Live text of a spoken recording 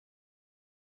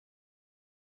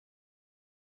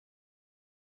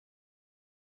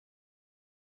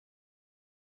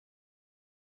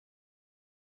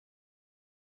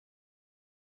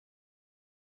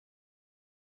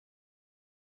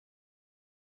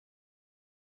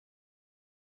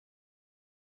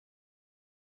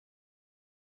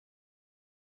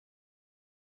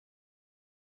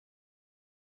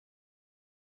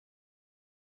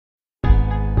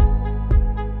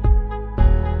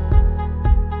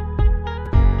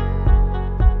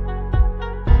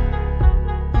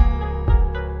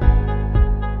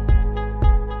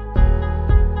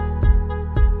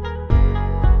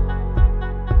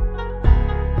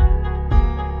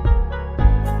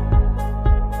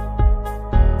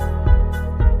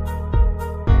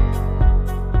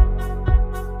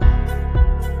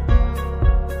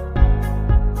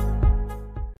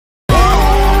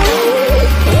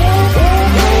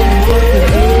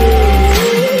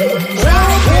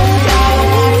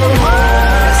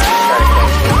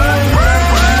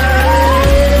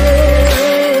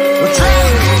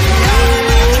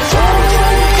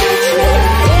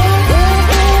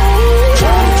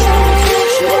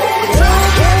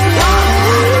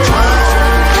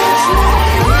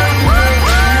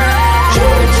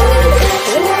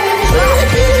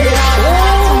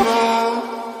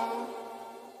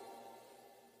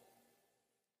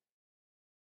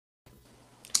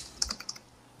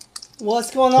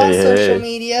What's going on, Hey, social hey.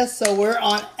 media? So we're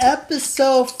on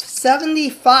episode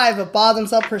 75 of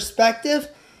Bottoms Up Perspective,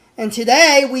 and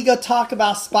today we go talk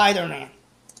about Spider-Man.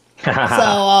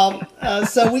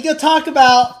 So we go talk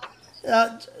about,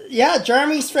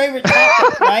 Jeremy's favorite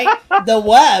topic, right? The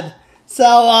web.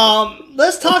 So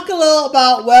let's talk a little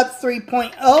about Web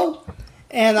 3.0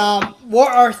 and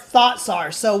what our thoughts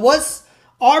are. So what's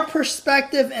our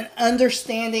perspective and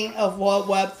understanding of what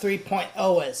Web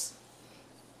 3.0 is?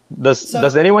 Does So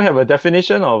anyone have a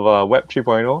definition of Web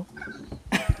 3.0?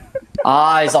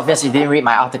 It's obvious you didn't read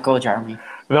my article, Jeremy.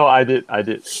 No, I did.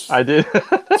 I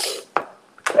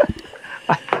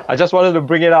just wanted to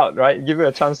bring it out, right? Give you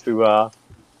a chance to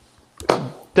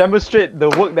demonstrate the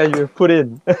work that you've put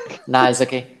in. Nah, it's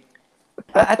okay.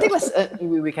 I think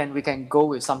we can go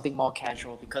with something more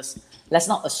casual, because let's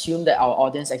not assume that our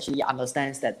audience actually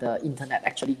understands that the internet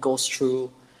actually goes through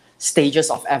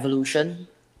stages of evolution,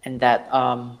 and that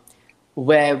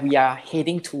where we are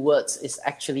heading towards is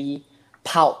actually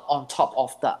piled on top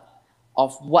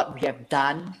of what we have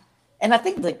done. And I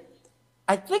think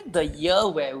the year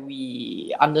where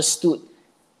we understood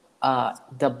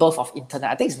the birth of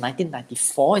internet, I think it's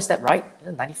 1994. Is that right?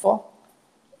 94?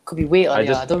 Could be way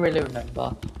earlier. I don't really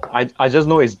remember. I just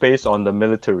know it's based on the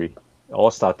military. It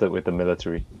all started with the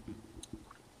military.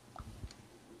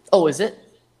 Oh, is it?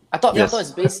 I Yes. thought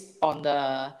it's based on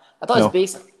the. I thought No. it's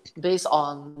based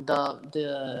on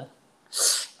the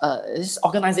this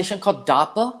organization called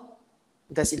DARPA,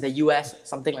 that's in the US,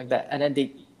 something like that, and then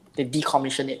they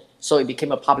decommissioned it, so it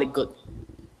became a public good.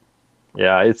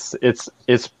 Yeah, it's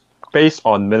based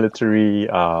on military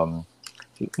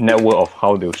network of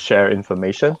how they'll share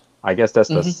information. I guess that's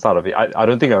the start of it. I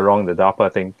don't think I'm wrong, the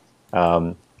DARPA thing.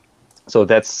 So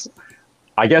that's,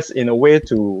 I guess, in a way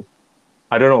to,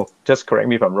 I don't know, just correct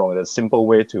me if I'm wrong. The simple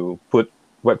way to put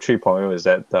Web 3.0 is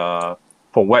that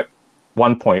for Web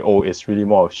 1.0 is really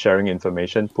more of sharing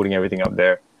information, putting everything up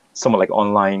there, somewhat like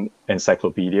online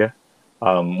encyclopedia.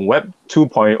 Web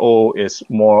 2.0 is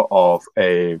more of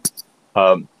a,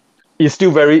 it's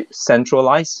still very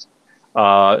centralized,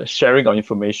 sharing of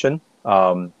information,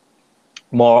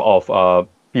 more of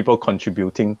people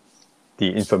contributing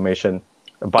the information,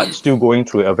 but still going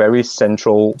through a very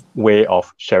central way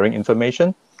of sharing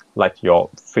information, like your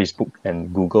Facebook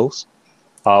and Google's.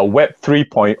 Web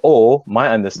 3.0, my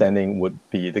understanding would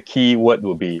be the key word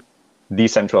would be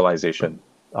decentralization.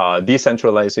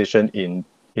 Decentralization in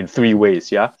three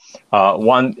ways. Yeah,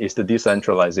 one is the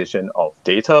decentralization of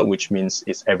data, which means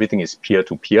everything is peer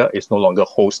to peer. It's no longer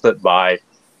hosted by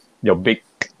your big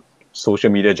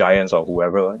social media giants or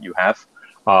whoever you have.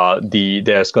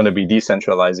 There's going to be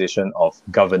decentralization of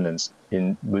governance.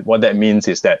 What that means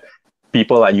is that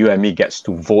people like you and me gets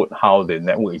to vote how the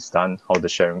network is done, how the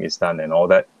sharing is done, and all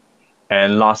that.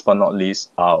 And last but not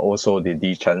least, also the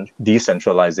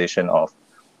decentralization of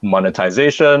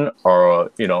monetization,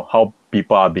 or how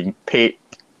people are being paid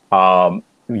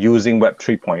using Web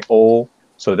 3.0.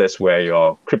 So that's where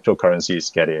your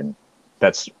cryptocurrencies get in.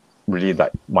 That's really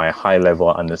like my high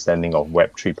level understanding of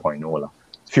Web 3.0.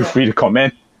 Feel free to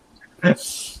comment.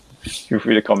 Feel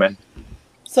free to comment.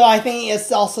 So I think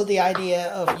it's also the idea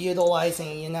of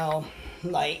utilizing,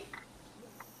 like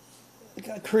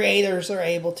creators are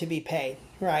able to be paid,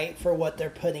 right, for what they're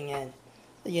putting in,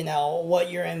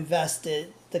 what you're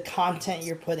invested, the content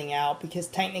you're putting out, because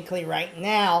technically right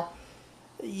now,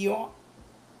 you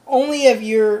only if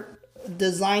you're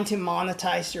designed to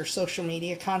monetize your social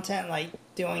media content, like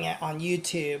doing it on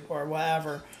YouTube or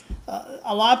whatever,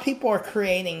 a lot of people are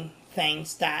creating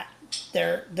things that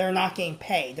they're not getting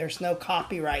paid. There's no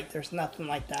copyright. There's nothing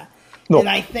like that. No, And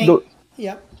I think, no,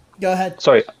 yep. Go ahead.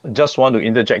 sorry, just want to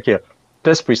interject here.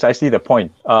 That's precisely the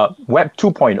point. Web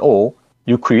 2.0,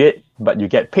 you create, but you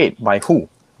get paid by who?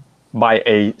 By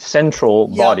a central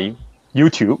body,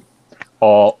 YouTube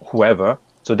or whoever.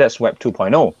 So that's Web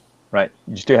 2.0, right?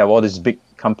 You still have all these big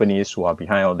companies who are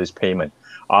behind all this payment.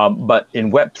 But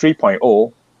in Web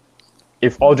 3.0,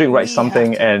 if Aldrich writes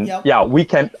something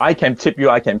I can tip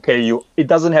you, I can pay you. It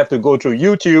doesn't have to go through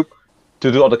YouTube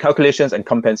to do all the calculations and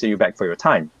compensate you back for your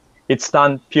time. It's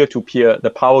done peer to peer. The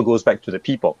power goes back to the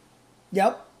people.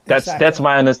 Yep. That's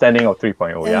my understanding of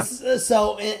 3.0. Yeah.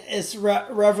 So it's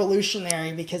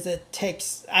revolutionary because it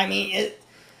takes. I mean,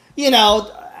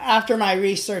 after my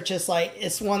research,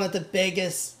 it's one of the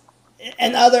biggest,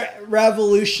 another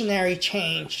revolutionary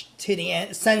change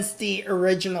to since the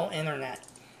original internet,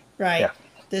 right? Yeah.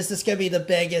 This is gonna be the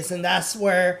biggest, and that's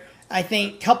where I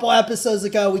think a couple episodes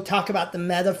ago we talked about the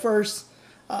metaverse.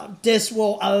 This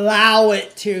will allow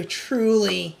it to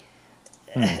truly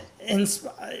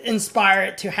inspire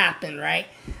it to happen, right?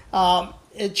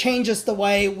 it changes the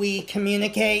way we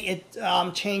communicate.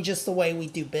 It changes the way we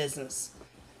do business,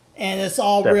 and it's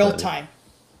all real Definitely. time.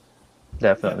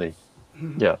 Definitely.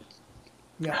 Yeah.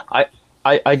 Yeah.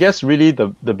 I guess really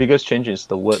the biggest change is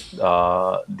the word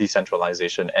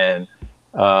decentralization, and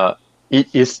it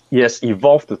has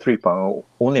evolved to 3.0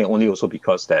 only also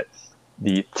because that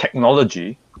the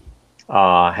technology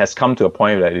has come to a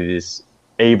point that it is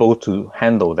able to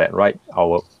handle that, right?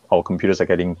 Our computers are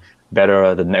getting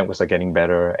better, the networks are getting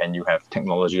better, and you have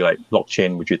technology like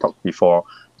blockchain, which we talked before,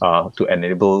 to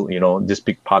enable this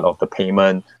big part of the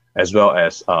payment, as well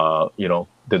as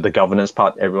the governance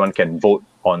part. Everyone can vote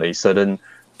on a certain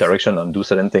direction and do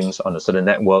certain things on a certain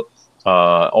network.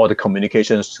 All the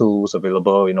communications tools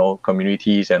available,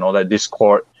 communities and all that,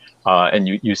 Discord. And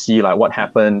you see like what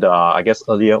happened, I guess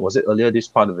was it earlier this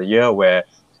part of the year, where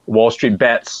Wall Street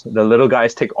bets, the little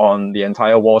guys take on the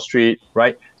entire Wall Street,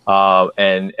 right?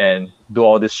 And do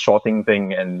all this shorting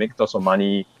thing and make lots of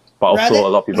money, but also Reddit? a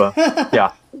lot of people,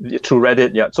 yeah, through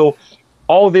Reddit, yeah. So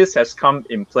all this has come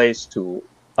in place to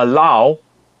allow,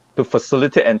 to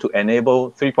facilitate and to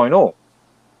enable 3.0.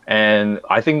 And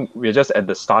I think we're just at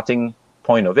the starting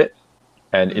point of it,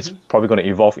 and it's probably going to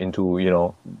evolve into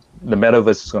the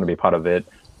metaverse is going to be part of it.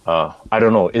 I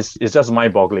don't know. It's just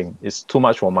mind-boggling. It's too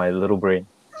much for my little brain.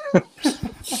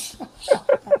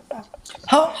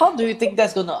 How do you think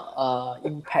that's gonna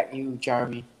impact you,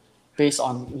 Jeremy, based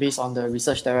on the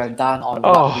research that I've done on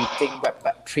what we think Web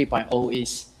 3.0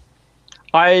 is?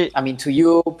 I mean, to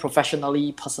you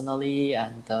professionally, personally,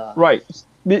 and right.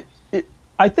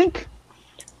 I think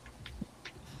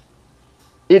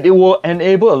it will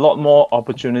enable a lot more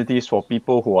opportunities for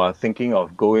people who are thinking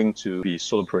of going to be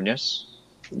solopreneurs,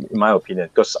 in my opinion,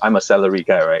 because I'm a salary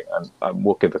guy, right? I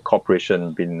work at a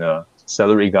corporation, been a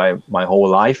salary guy my whole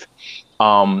life.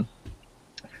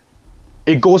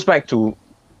 It goes back to,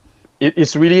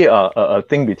 it's really a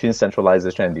thing between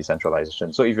centralization and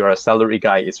decentralization. So if you're a salary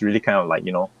guy, it's really kind of like,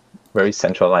 very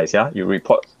centralized, yeah? You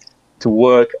report to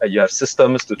work, you have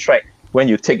systems to track when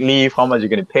you take leave, how much you're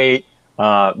going to pay,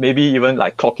 maybe even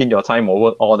like clocking your time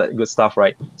over, all that good stuff,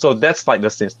 right? So that's like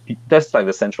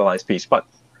the centralized piece. But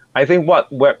I think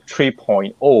what Web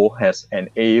 3.0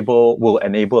 will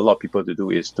enable a lot of people to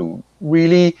do is to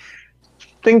really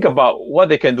think about what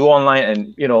they can do online,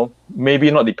 and maybe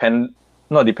not depend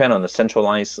on a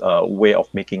centralized way of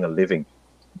making a living,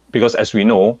 because as we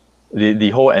know, the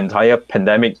whole entire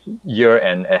pandemic year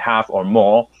and a half or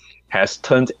more has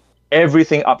turned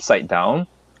everything upside down.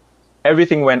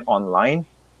 Everything went online.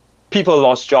 People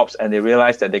lost jobs and they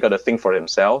realized that they got to think for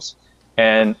themselves.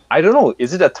 And I don't know,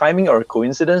 is it a timing or a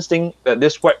coincidence thing that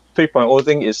this Web 3.0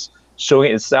 thing is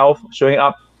showing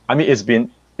up? I mean, it's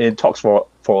been in talks for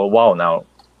a while now,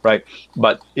 right?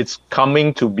 But it's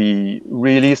coming to be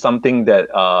really something that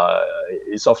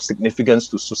is of significance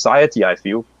to society, I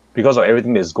feel, because of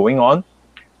everything that's going on.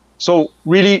 So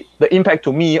really, the impact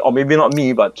to me, or maybe not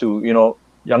me, but to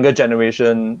younger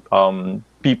generation,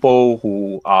 people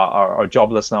who are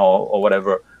jobless now or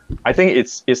whatever, I think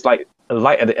it's like a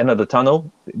light at the end of the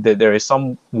tunnel. There is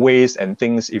some ways and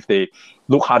things, if they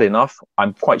look hard enough,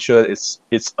 I'm quite sure it's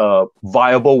a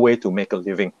viable way to make a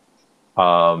living.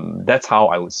 That's how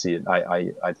I would see it.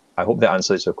 I hope that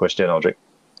answers your question, Aldrich,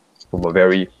 from a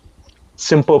very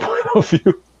simple point of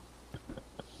view.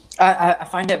 I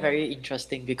find that very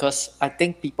interesting, because I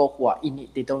think people who are in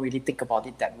it, they don't really think about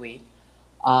it that way.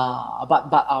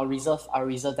 But I'll reserve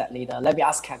that later. Let me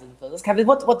ask Kevin first. Kevin,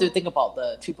 what do you think about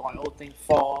the 3.0 thing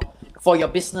for your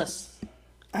business?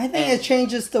 I think it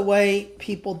changes the way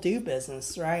people do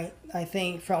business, right? I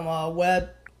think from a web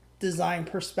design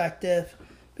perspective,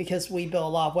 because we build a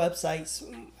lot of websites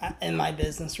in my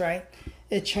business, right?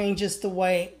 It changes the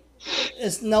way,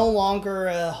 it's no longer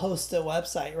a hosted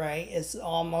website, right? It's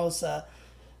almost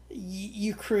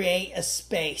you create a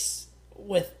space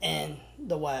within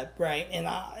the web, right? And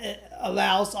it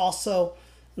allows also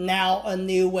now a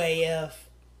new way of,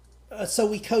 so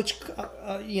we coach,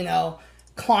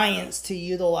 clients to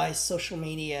utilize social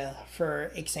media,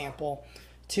 for example,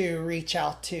 to reach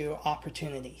out to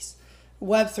opportunities.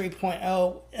 Web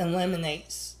 3.0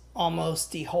 eliminates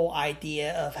almost the whole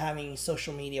idea of having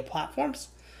social media platforms.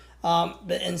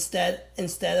 But instead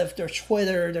of there's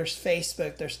Twitter, there's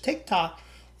Facebook, there's TikTok,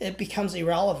 it becomes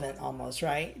irrelevant almost,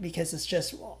 right? Because it's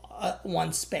just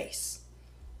one space,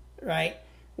 right?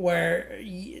 Where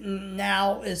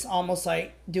now is almost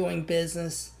like doing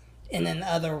business in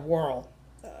another world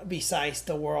besides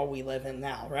the world we live in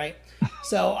now, right?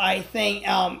 So I think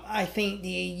the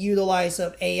utilize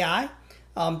of AI,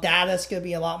 data is going to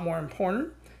be a lot more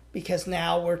important, because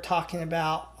now we're talking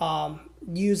about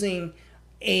using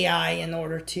AI in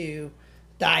order to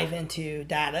dive into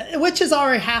data, which is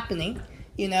already happening.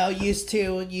 Used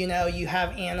to, you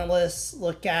have analysts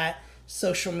look at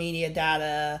social media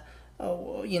data,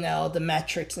 the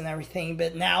metrics and everything,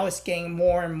 but now it's getting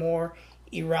more and more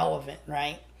irrelevant,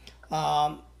 right?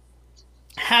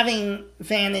 Having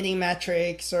vanity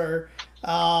metrics or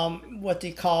what do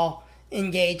you call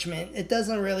engagement, it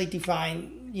doesn't really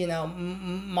define,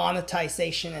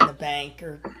 monetization in the bank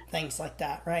or things like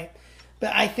that, right?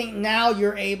 But I think now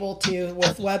you're able to,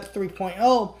 with Web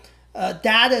 3.0,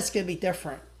 data is going to be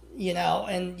different,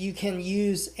 and you can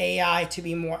use AI to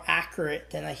be more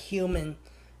accurate than a human,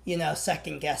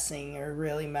 second guessing or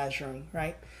really measuring,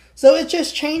 right? So it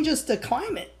just changes the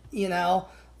climate,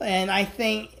 and I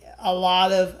think a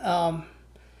lot of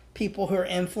people who are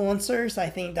influencers, I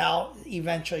think that'll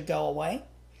eventually go away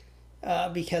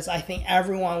because I think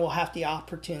everyone will have the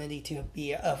opportunity to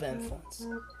be of influence,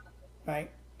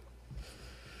 right?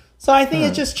 So I think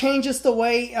it just changes the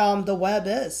way the web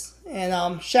is.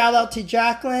 And shout out to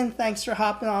Jacqueline. Thanks for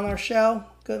hopping on our show.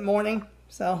 Good morning.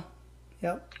 So,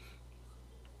 yep.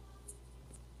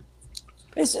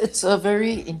 It's a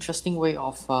very interesting way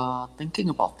of thinking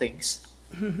about things.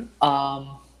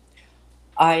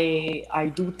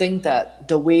 I do think that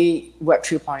the way Web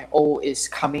 3.0 is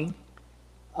coming,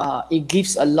 it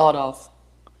gives a lot of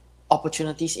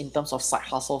opportunities in terms of side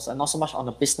hustles and not so much on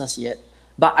the business yet.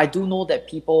 But I do know that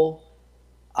people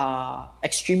are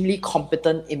extremely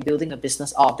competent in building a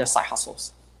business out of their side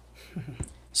hustles.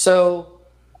 So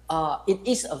it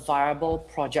is a viable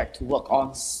project to work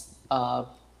on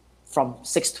from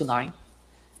 6 to 9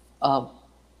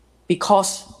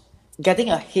 because getting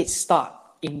a head start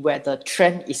in where the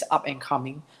trend is up and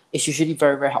coming is usually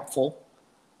very, very helpful.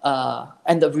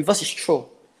 And the reverse is true.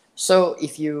 So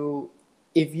if you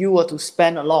were to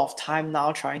spend a lot of time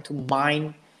now trying to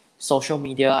mine social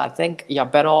media, I think you're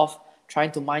better off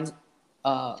trying to mine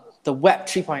the Web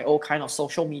 3.0 kind of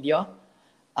social media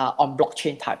on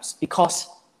blockchain types. Because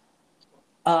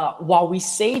while we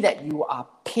say that you are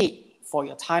paid for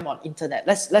your time on internet,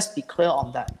 let's be clear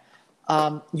on that.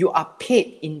 You are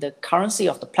paid in the currency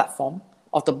of the platform,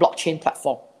 of the blockchain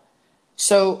platform.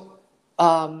 So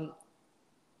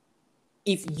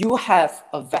if you have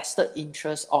a vested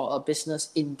interest or a business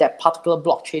in that particular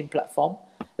blockchain platform,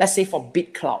 let's say for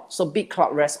BitCloud. So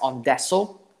BitCloud rests on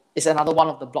Daso, is another one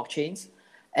of the blockchains.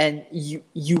 And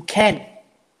you can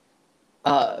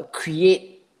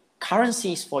create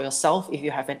currencies for yourself if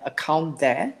you have an account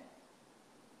there.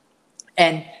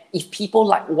 And if people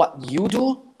like what you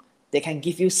do, they can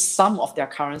give you some of their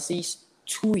currencies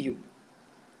to you.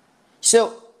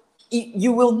 So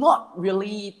you will not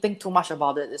really think too much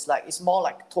about it. It's more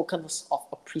like tokens of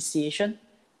appreciation,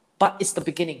 but it's the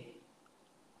beginning.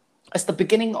 It's the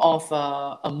beginning of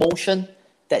a motion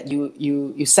that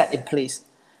you set in place.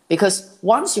 Because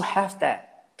once you have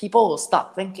that, people will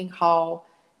start thinking how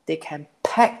they can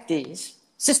pack this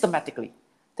systematically.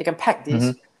 They can pack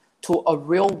this to a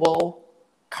real world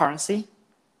currency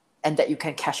and that you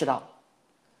can cash it out.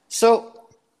 So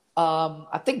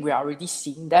I think we are already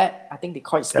seeing that. I think they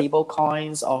call it stable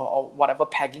coins or whatever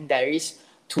pegging there is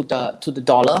to the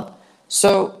dollar.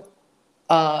 So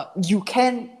you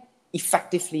can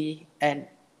effectively and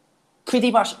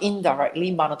pretty much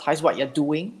indirectly monetize what you're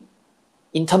doing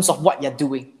in terms of what you're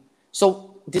doing.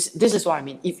 So this is what I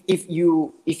mean. If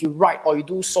you write or you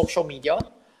do social media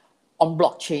on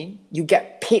blockchain, you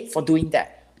get paid for doing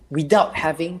that without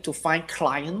having to find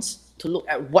clients to look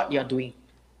at what you're doing.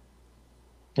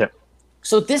 Yep.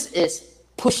 So this is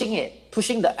pushing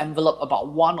the envelope about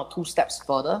 1 or 2 steps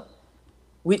further,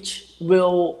 which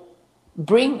will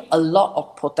bring a lot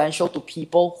of potential to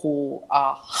people who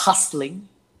are hustling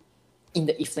in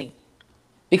the evening.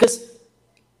 Because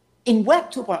in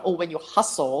Web 2.0, when you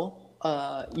hustle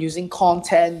using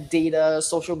content, data,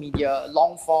 social media,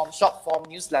 long form, short form,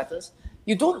 newsletters,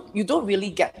 you don't really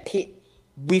get paid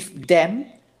with them,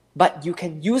 but you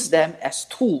can use them as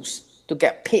tools to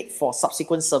get paid for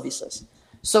subsequent services.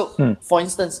 So, for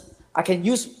instance, I can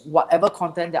use whatever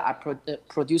content that I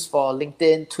produce for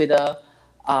LinkedIn, Twitter,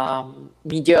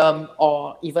 Medium,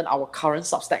 or even our current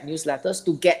Substack newsletters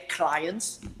to get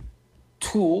clients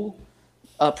to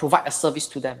provide a service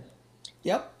to them.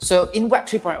 Yep. So in Web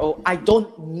 3.0, I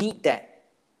don't need that.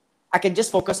 I can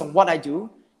just focus on what I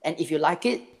do. And if you like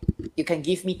it, you can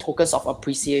give me tokens of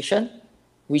appreciation,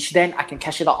 which then I can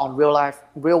cash it out on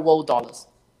real world dollars.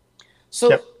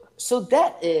 So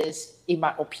that is, in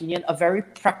my opinion, a very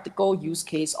practical use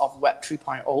case of Web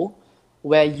 3.0,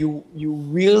 where you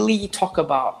really talk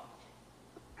about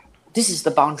this is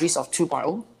the boundaries of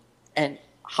 2.0 and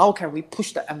how can we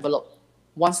push the envelope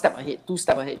 1 step ahead, 2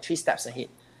 steps ahead, 3 steps ahead.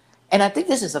 And I think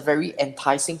this is a very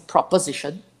enticing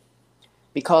proposition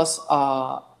because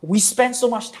we spend so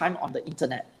much time on the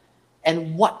internet.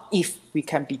 And what if we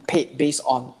can be paid based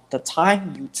on the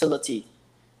time utility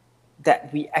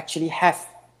that we actually have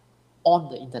on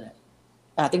the internet?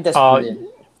 And I think that's brilliant.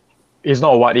 It's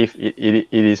not what if, it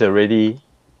is already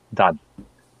done.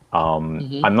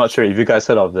 I'm not sure if you guys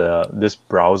heard of this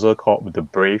browser called the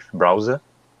Brave browser.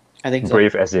 I think so.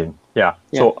 Brave as in, yeah.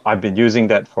 So I've been using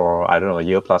that for, I don't know, a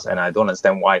year plus, and I don't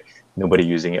understand why nobody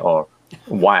using it or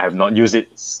why I have not used it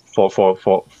for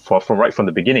right from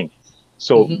the beginning.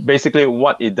 So basically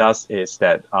what it does is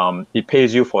that it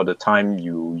pays you for the time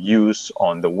you use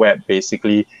on the web.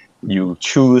 Basically, you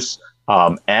choose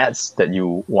ads that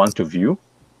you want to view.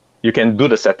 You can do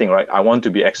the setting, right? I want to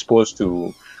be exposed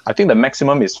to, I think the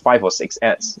maximum is 5 or 6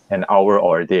 ads an hour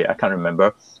or a day. I can't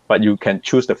remember. But you can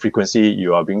choose the frequency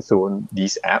you are being thrown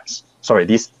these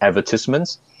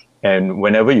advertisements. And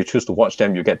whenever you choose to watch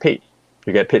them, you get paid.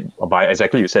 You get paid by,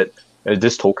 exactly you said,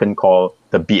 this token called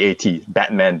the BAT,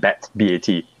 BAT,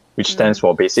 which stands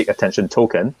for Basic Attention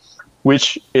Token,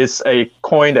 which is a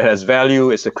coin that has value.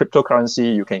 It's a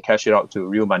cryptocurrency. You can cash it out to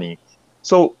real money.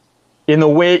 So in a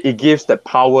way, it gives the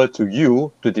power to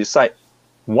you to decide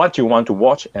what you want to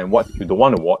watch and what you don't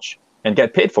want to watch and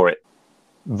get paid for it.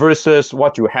 Versus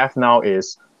what you have now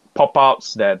is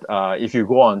pop-ups that if you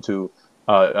go on to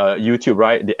YouTube,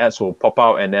 right, the ads will pop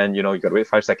out and then, you got to wait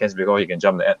 5 seconds before you can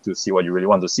jump the ad to see what you really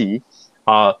want to see.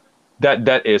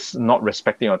 That is not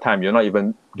respecting your time. You're not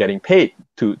even getting paid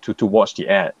to watch the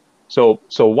ad. So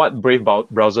what Brave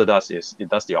browser does is it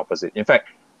does the opposite. In fact,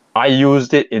 I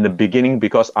used it in the beginning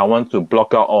because I want to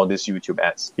block out all these YouTube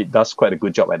ads. It does quite a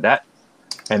good job at that.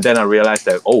 And then I realized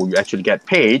that, you actually get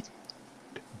paid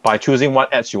by choosing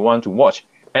what ads you want to watch.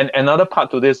 And another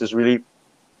part to this is really,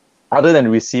 other than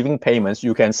receiving payments,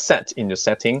 you can set in your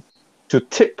setting to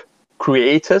tip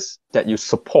creators that you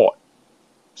support.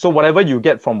 So whatever you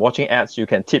get from watching ads, you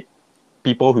can tip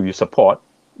people who you support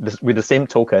with the same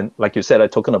token, like you said, a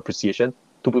token appreciation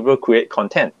to people who create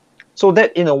content. So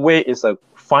that in a way is a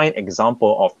fine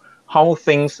example of how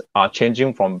things are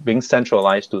changing from being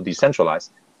centralized to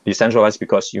decentralized. Decentralized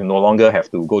because you no longer have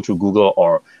to go through Google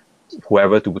or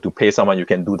whoever to pay someone. You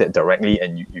can do that directly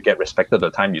and you get respected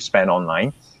the time you spend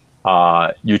online.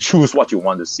 You choose what you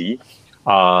want to see.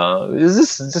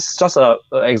 This is just an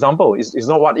example. It's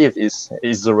not what if,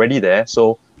 it's already there.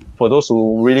 So for those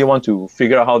who really want to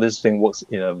figure out how this thing works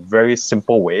in a very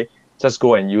simple way, just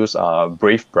go and use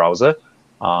Brave browser.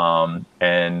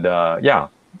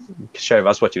 Share with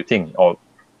us what you think, or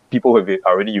people who are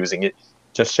already using it.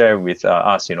 Just share with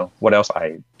us, what else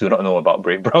I do not know about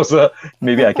Brave browser.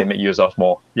 Maybe I can make use of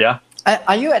more. Yeah.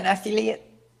 Are you an affiliate?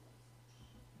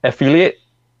 Affiliate?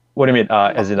 What do you mean?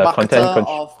 As in a content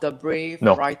of the Brave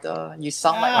No. writer? You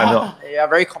sound like I'm not. You're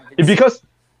very convincing.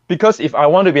 Because if I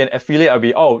want to be an affiliate, I'll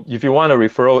be, if you want a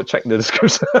referral, check the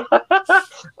description.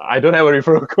 I don't have a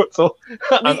referral code, so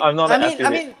I'm not an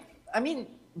affiliate. I mean,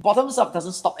 bottoms up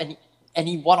doesn't stop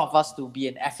any one of us to be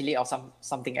an affiliate or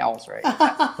something else, right?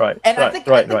 Right. And right, I think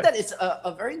right. that is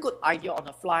a very good idea on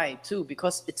the fly too,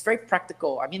 because it's very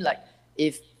practical. I mean, like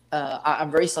if I'm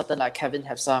very certain like Kevin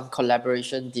have some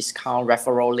collaboration discount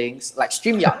referral links, like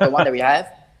StreamYard, the one that we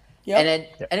have, and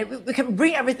then we can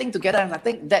bring everything together. And I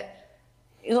think that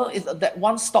it's that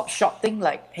one-stop shop thing.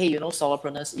 Like, hey,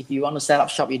 solopreneurs, if you want to set up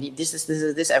shop, you need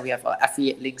this, and we have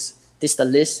affiliate links. This is the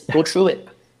list. Go through it.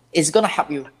 It's gonna help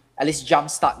you at least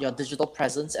jumpstart your digital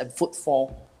presence and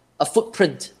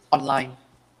footprint online.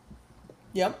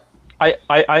 Yep.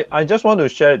 I just want to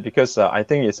share it because I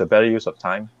think it's a better use of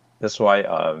time. That's why,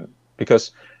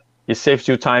 because it saves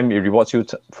you time. It rewards you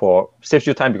saves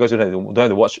you time because you don't have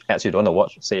to watch ads you don't want to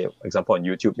watch. Say, for example, on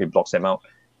YouTube, it blocks them out,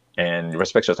 and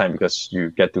respects your time because you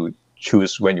get to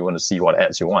choose when you want to see what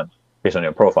ads you want based on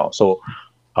your profile. So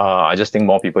I just think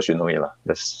more people should know it.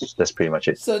 That's pretty much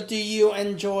it. So do you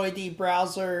enjoy the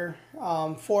browser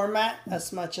format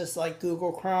as much as like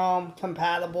Google Chrome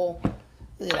compatible?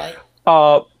 Like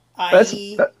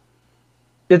IE?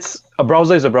 It's a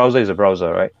browser is a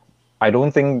browser, right? I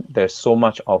don't think there's so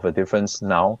much of a difference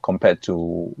now compared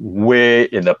to way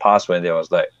in the past when there was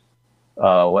like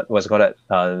what's it called that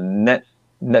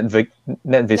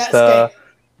NetVista,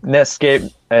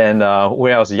 Netscape, and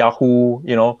where else, Yahoo.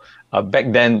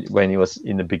 Back then when it was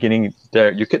in the beginning,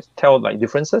 there you could tell like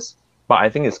differences, but I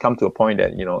think it's come to a point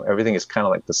that everything is kind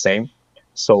of like the same.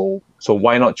 So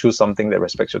why not choose something that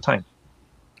respects your time?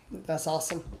 That's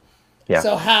awesome. Yeah.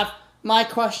 So my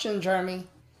question, Jeremy,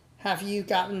 have you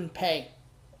gotten paid?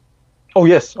 Oh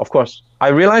yes, of course. I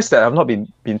realized that I've not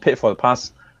been paid for the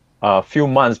past a few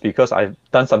months because I've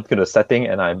done something to the setting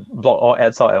and I blocked all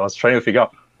ads out and I was trying to figure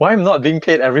out why I'm not being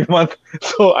paid every month.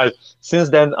 So I since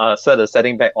then set the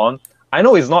setting back on. I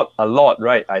know it's not a lot,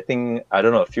 right? I think, I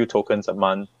don't know, a few tokens a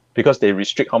month because they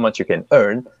restrict how much you can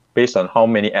earn based on how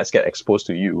many ads get exposed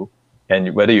to you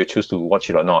and whether you choose to watch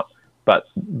it or not. But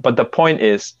the point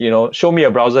is, you know, show me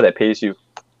a browser that pays you.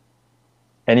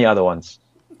 Any other ones?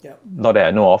 Yep. Not that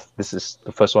I know of. This is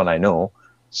the first one I know.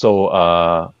 So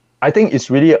I think it's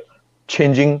really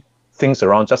changing things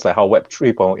around, just like how Web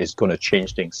 3.0 is going to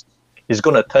change things. It's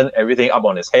going to turn everything up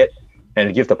on its head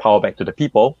and give the power back to the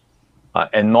people,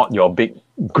 and not your big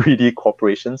greedy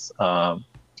corporations,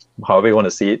 however you want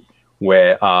to see it,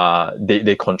 where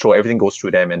they control, everything goes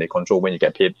through them and they control when you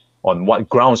get paid, on what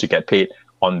grounds you get paid,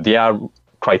 on their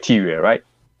criteria, right?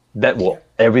 That will,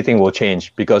 everything will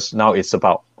change because now it's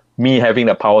about me having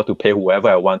the power to pay whoever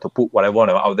I want, to put whatever I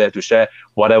want out there, to share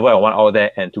whatever I want out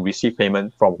there, and to receive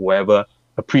payment from whoever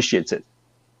appreciates it.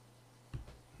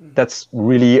 That's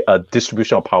really a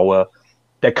distribution of power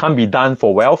that can't be done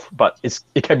for wealth, but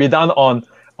it can be done on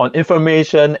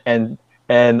information and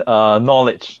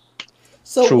knowledge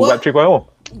through Web 3.0.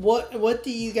 What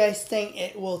do you guys think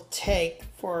it will take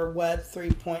for Web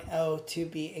 3.0 to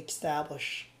be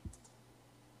established?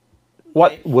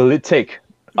 What will it take?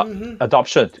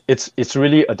 Adoption. It's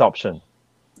really adoption,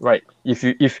 right? If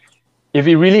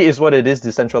it really is what it is,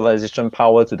 decentralization,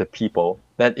 power to the people,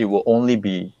 then it will only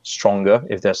be stronger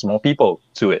if there's more people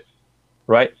to it,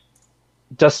 right?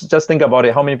 Just think about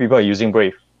it. How many people are using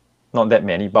Brave? Not that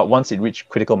many. But once it reaches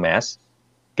critical mass,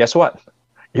 guess what?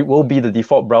 It will be the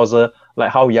default browser,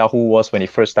 like how Yahoo was when it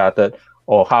first started,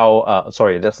 or how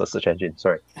sorry, that's a search engine.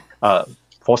 Sorry,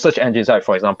 for search engines, like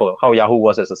for example, how Yahoo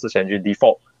was as a search engine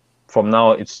default. From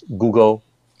now, it's Google.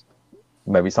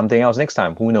 Maybe something else next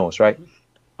time. Who knows, right?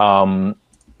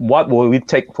 What will it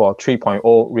take for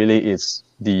 3.0 really is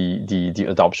the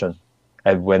adoption,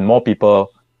 and when more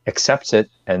people accepts it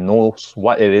and knows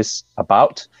what it is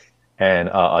about and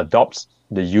adopts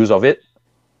the use of it,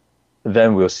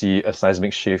 then we'll see a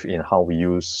seismic shift in how we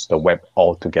use the web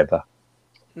altogether.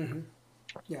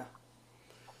 Yeah.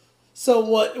 So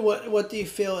what do you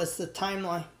feel is the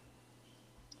timeline?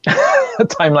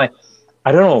 Timeline.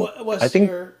 I don't know. I think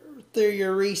through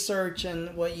your research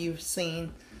and what you've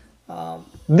seen,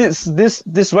 this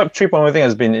Web 3.0 thing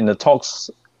has been in the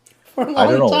talks for a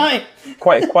long time.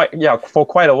 quite for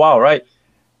quite a while, right?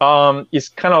 It's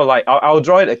kind of like I'll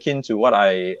draw it akin to what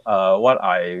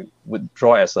I would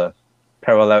draw as a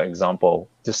parallel example.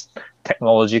 This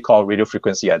technology called radio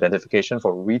frequency identification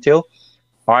for retail,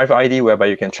 RFID, whereby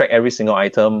you can track every single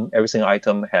item. Every single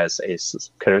item has a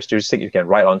characteristic you can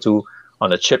write onto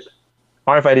on a chip.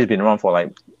 RFID has been around for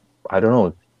like, I don't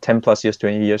know, 10 plus years,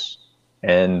 20 years.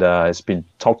 And it's been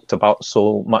talked about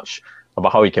so much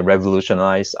about how it can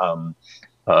revolutionize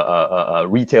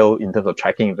retail in terms of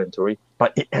tracking inventory,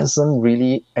 but it hasn't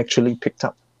really actually picked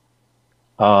up.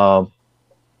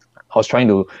 I was trying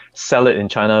to sell it in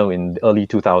China in the early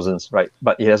 2000s, right?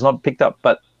 But it has not picked up.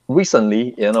 But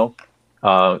recently, you know,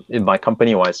 in my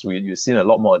company-wise, we've seen a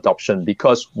lot more adoption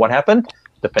because what happened?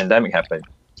 The pandemic happened.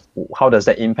 How does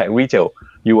that impact retail?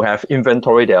 You have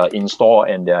inventory that are in store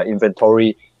and their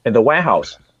inventory in the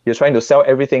warehouse. You're trying to sell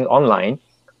everything online.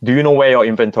 Do you know where your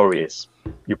inventory is?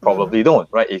 You probably don't,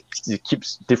 right? It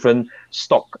keeps different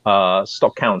stock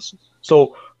counts.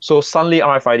 So suddenly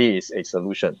RFID is a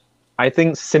solution. I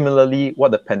think similarly, what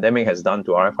the pandemic has done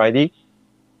to RFID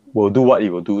will do what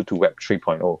it will do to Web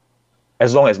 3.0.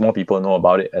 As long as more people know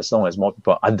about it, as long as more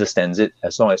people understands it,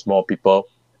 as long as more people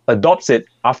adopts it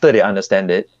after they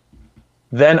understand it,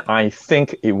 then I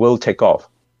think it will take off.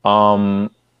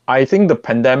 I think the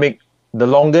pandemic, the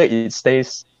longer it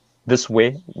stays this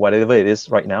way, whatever it is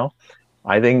right now,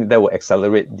 I think that will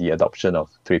accelerate the adoption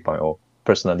of 3.0.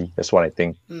 Personally, that's what I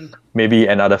think. Maybe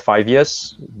another 5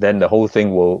 years, then the whole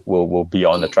thing will be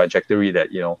on the trajectory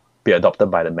that, you know, be adopted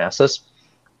by the masses.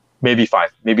 Maybe 5,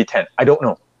 maybe 10. I don't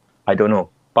know.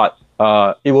 But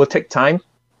it will take time.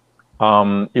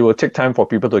 It will take time for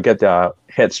people to get their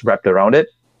heads wrapped around it.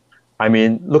 I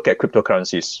mean, look at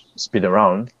cryptocurrencies. It's been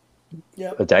around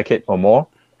a decade or more.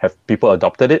 Have people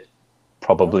adopted it?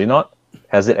 Probably not.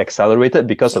 Has it accelerated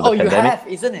because of the pandemic? You have,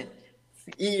 isn't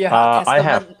it? I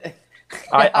have.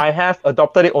 I have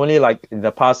adopted it only like in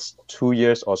the past 2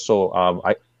 years or so.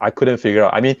 I couldn't figure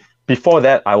out. I mean, before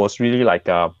that, I was really like,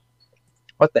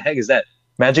 what the heck is that?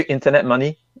 Magic internet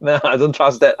money? No, I don't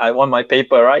trust that. I want my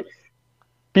paper, right?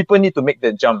 People need to make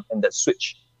that jump and that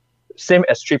switch. Same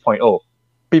as 3.0.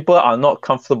 People are not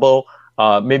comfortable.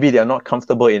 Maybe they are not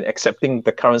comfortable in accepting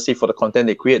the currency for the content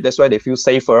they create. That's why they feel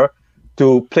safer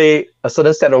to play a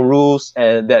certain set of rules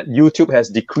and that YouTube has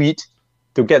decreed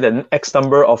to get the X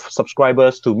number of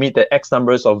subscribers to meet the X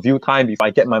numbers of view time if I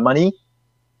get my money.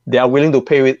 They are willing to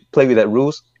play with that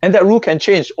rules, and that rule can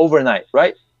change overnight,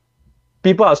 right?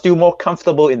 People are still more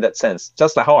comfortable in that sense,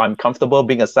 just like how I'm comfortable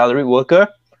being a salaried worker,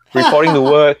 reporting to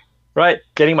work, right?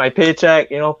 Getting my paycheck,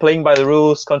 playing by the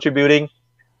rules, contributing,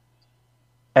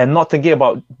 and not thinking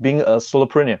about being a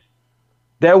solopreneur.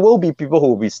 There will be people who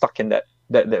will be stuck in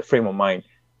that frame of mind.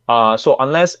 So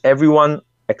unless everyone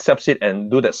accepts it and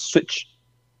do that switch,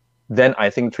 then I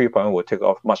think 3.0 will take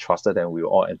off much faster than we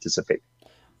all anticipate.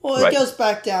 Well, it goes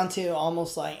back down to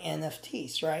almost like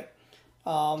NFTs, right?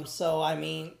 So, I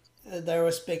mean, there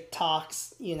was big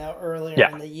talks, earlier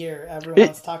in the year.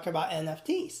 Everyone's talking about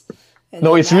NFTs. And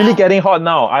no, it's really getting hot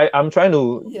now. I'm trying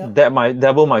to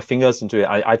dabble my fingers into it.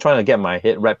 I trying to get my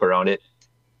head wrapped around it.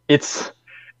 It's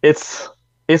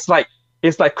like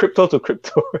crypto to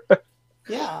crypto.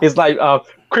 Yeah. It's like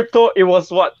crypto. It was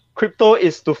what crypto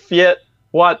is to fiat.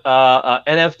 What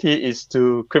NFT is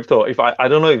to crypto. If I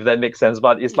don't know if that makes sense,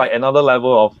 but it's like another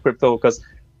level of crypto because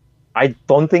I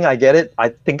don't think I get it. I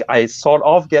think I sort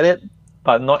of get it,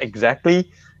 but not exactly.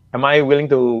 Am I willing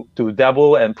to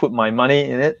dabble and put my money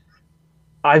in it?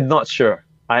 I'm not sure.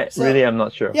 I really am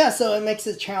not sure. Yeah, so it makes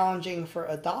it challenging for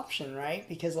adoption, right?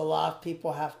 Because a lot of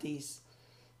people have these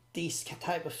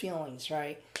type of feelings,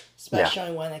 right?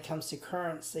 Especially when it comes to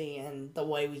currency and the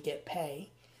way we get paid.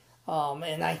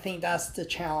 And I think that's the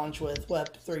challenge with Web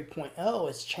 3.0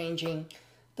 is changing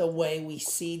the way we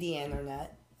see the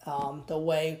internet.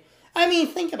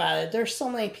 Think about it. There's so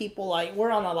many people, like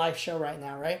we're on a live show right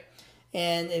now, right?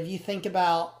 And if you think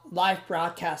about live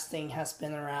broadcasting has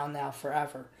been around now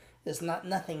forever. It's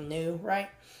nothing new, right?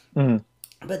 Mm-hmm.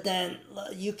 But then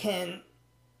you can,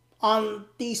 on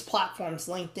these platforms,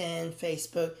 LinkedIn,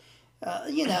 Facebook,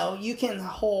 you can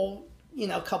hold,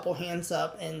 a couple hands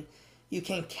up and you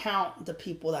can count the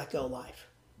people that go live,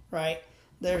 right?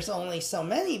 There's only so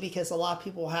many because a lot of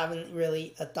people haven't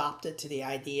really adopted to the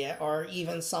idea, or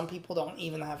even some people don't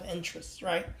even have interest,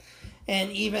 right?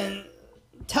 And even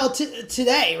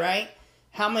today, right?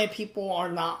 How many people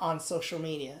are not on social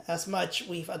media? As much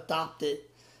we've adopted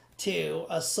to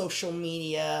a social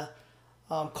media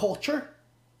culture,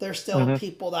 there's still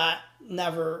people that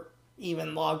never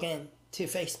even log in to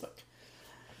Facebook.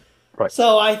 Right.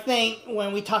 So I think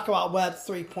when we talk about Web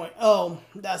 3.0,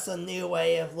 that's a new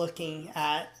way of looking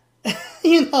at,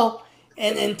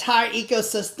 an entire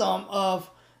ecosystem of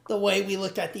the way we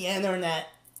look at the internet,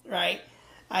 right?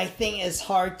 I think it's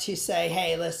hard to say,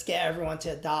 hey, let's get everyone to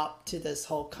adopt to this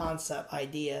whole concept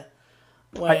idea.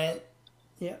 Kevin,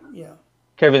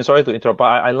 sorry to interrupt, but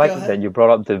I like that you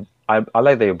brought up I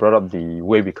like that you brought up the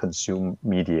way we consume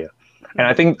media, and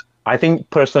I think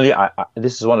personally,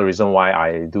 this is one of the reasons why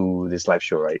I do this live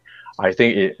show, right? I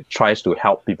think it tries to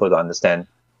help people to understand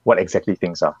what exactly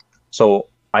things are. So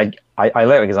I like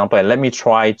an example, and let me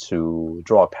try to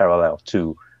draw a parallel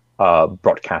to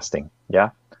broadcasting. Yeah.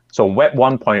 So Web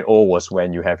 1.0 was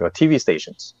when you have your TV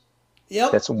stations.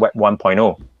 Yep. That's Web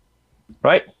 1.0,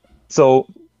 right? So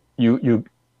you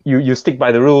stick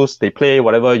by the rules. They play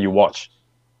whatever you watch.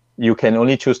 You can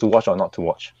only choose to watch or not to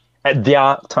watch at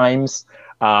their times.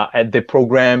 At the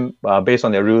program, based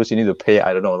on their rules, you need to pay,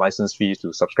 license fees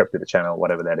to subscribe to the channel,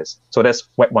 whatever that is. So that's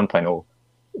Web 1.0,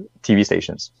 TV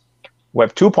stations.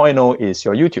 Web 2.0 is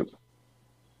your YouTube,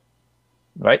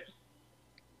 right?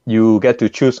 You get to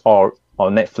choose or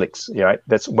Netflix, right?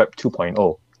 That's Web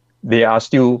 2.0. There are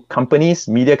still companies,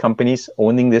 media companies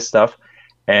owning this stuff.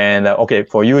 And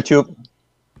for YouTube,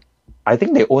 I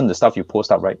think they own the stuff you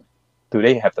post up, right? Do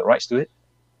they have the rights to it?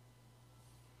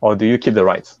 Or do you keep the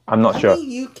rights? I'm not sure.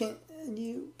 You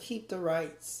keep the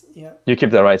rights. Yeah. You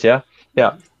keep the rights, yeah?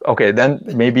 Yeah. Okay, then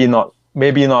maybe not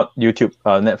YouTube,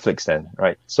 Netflix then,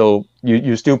 right? So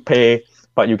you still pay,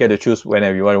 but you get to choose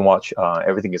whenever you want to watch.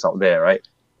 Everything is out there, right?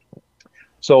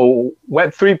 So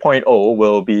Web 3.0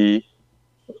 will be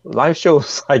live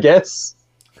shows, I guess.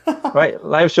 Right?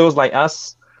 Live shows like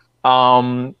us.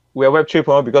 We're Web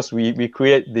 3.0 because we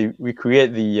create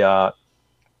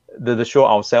the show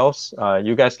ourselves.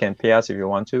 You guys can pay us if you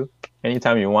want to,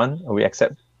 anytime you want. We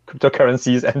accept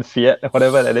cryptocurrencies and fiat,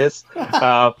 whatever that is.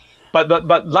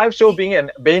 But live show being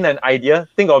an idea.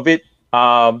 Think of it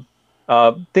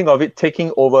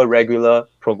taking over regular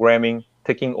programming,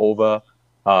 taking over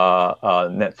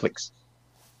Netflix,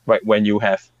 right? When you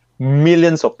have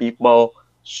millions of people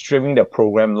streaming the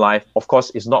program live, of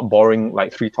course, it's not boring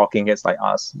like three talking heads like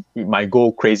us. It might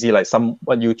go crazy like some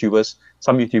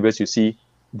YouTubers you see.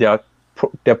 Their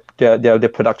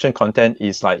production content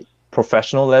is like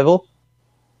professional level,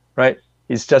 right?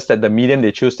 It's just that the medium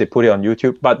they choose, they put it on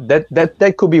YouTube. But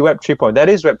that could be Web 3.0. That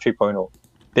is Web 3.0.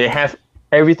 They have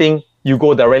everything. You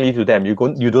go directly to them.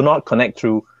 You do not connect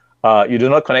through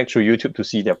YouTube to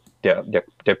see their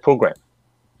program.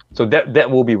 So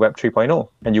that will be Web 3.0,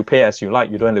 and you pay as you like.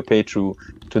 You don't have to pay to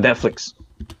Netflix,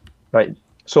 right?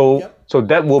 So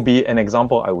that will be an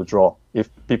example I would draw. If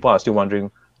people are still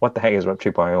wondering what the heck is Web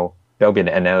 3.0, that will be an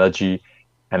analogy,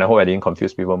 and I hope I didn't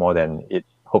confuse people more than it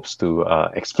hopes to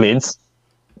explains.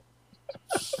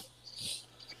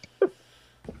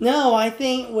 No, I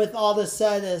think with all this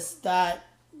said is that,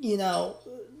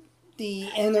 the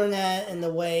internet and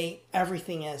the way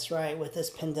everything is, right, with this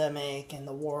pandemic and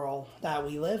the world that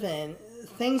we live in,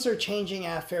 things are changing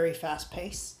at a very fast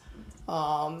pace.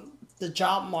 The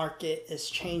job market is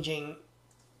changing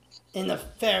in a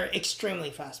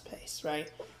extremely fast pace,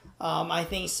 right? I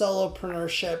think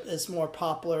solopreneurship is more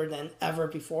popular than ever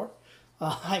before.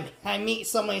 I meet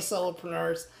so many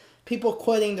solopreneurs, people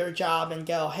quitting their job and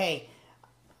go, hey,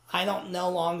 I don't no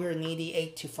longer need the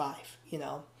 8 to 5,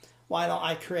 Why don't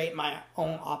I create my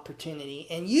own opportunity?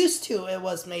 And used to, it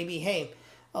was maybe, hey,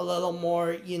 a little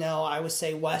more, I would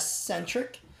say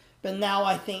West-centric. But now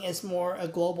I think it's more a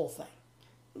global thing.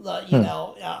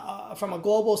 From a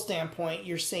global standpoint,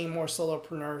 you're seeing more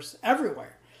solopreneurs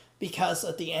everywhere because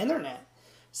of the internet.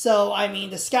 So, I mean,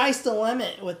 the sky's the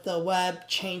limit with the web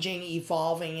changing,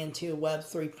 evolving into Web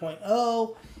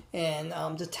 3.0 and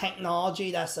the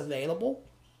technology that's available.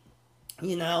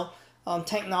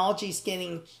 Technology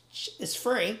is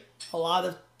free. A lot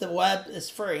of the web is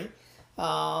free.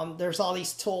 There's all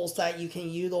these tools that you can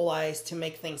utilize to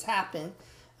make things happen.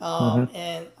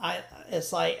 And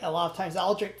it's like a lot of times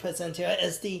Aldrich puts into it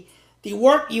is the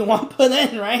work you want to put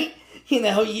in, right?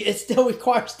 It still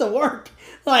requires the work.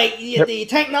 Like the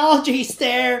technology's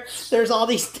there. There's all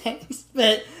these things,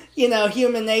 but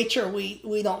human nature,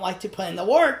 we don't like to put in the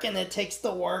work, and it takes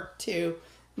the work to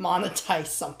monetize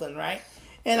something, right?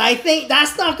 And I think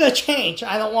that's not going to change.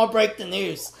 I don't want to break the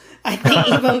news. I think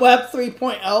even Web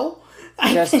 3.0.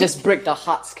 Just break the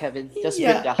hearts, Kevin. Break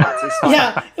the hearts. It's fine.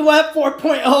 Yeah, Web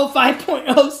 4.0,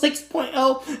 5.0,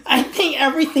 6.0. I think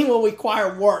everything will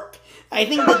require work. I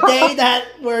think the day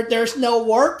where there's no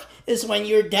work is when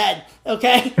you're dead,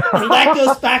 okay? And that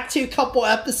goes back to a couple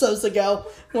episodes ago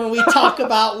when we talk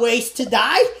about ways to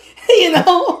die,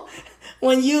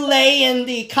 when you lay in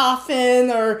the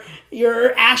coffin or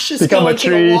your ashes go into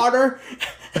the water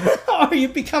or you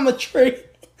become a tree.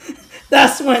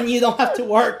 That's when you don't have to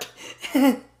work.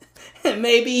 And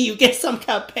maybe you get some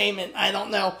kind of payment. I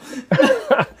don't know.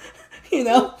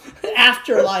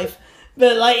 Afterlife.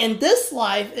 But like in this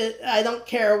life, I don't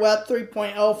care Web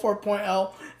 3.0,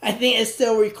 4.0. I think it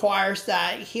still requires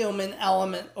that human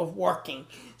element of working.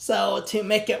 So to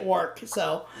make it work.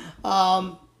 So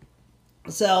that's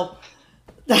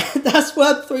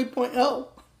Web 3.0.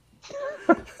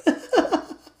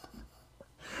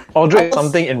 Aldrich,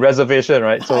 something in reservation,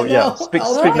 right? So speak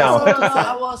now.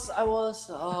 I was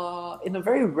in a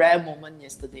very rare moment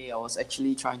yesterday. I was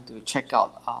actually trying to check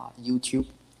out YouTube,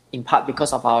 in part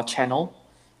because of our channel.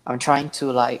 I'm trying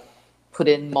to put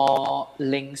in more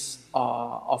links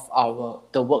of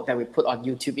the work that we put on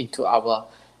YouTube into our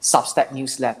Substack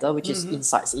newsletter, which is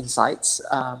Insights.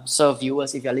 So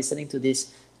viewers, if you're listening to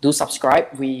this, do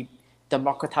subscribe. We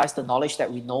democratize the knowledge that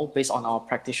we know based on our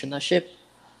practitionership.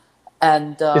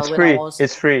 And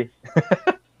it's free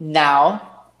now,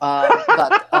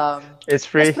 but it's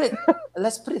free.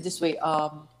 Let's put it this way.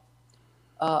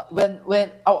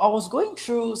 When I was going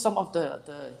through some of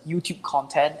the YouTube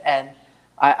content, and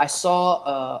I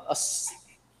saw a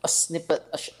snippet,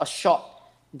 a shot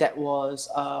that was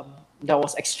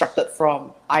extracted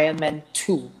from Iron Man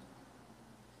 2.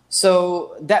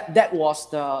 So that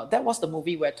was the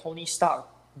movie where Tony Stark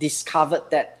discovered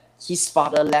that his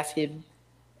father left him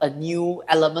a new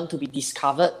element to be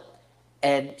discovered,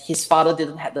 and his father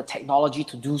didn't have the technology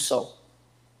to do so.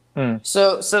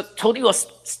 So Tony was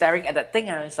staring at that thing,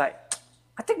 and I was like,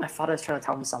 I think my father is trying to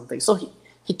tell me something. So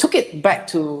he took it back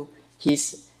to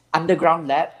his underground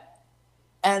lab,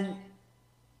 and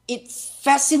it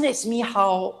fascinates me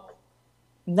how,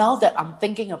 now that I'm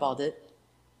thinking about it,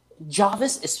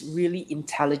 Jarvis is really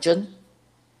intelligent.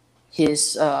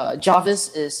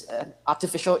 Jarvis is an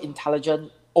artificial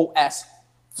intelligent OS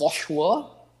for sure,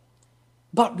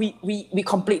 but we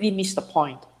completely missed the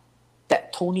point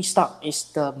that Tony Stark is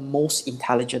the most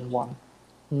intelligent one,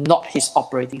 not his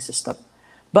operating system.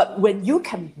 But when you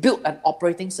can build an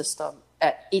operating system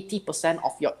at 80%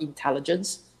 of your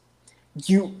intelligence,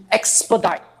 you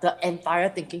expedite the entire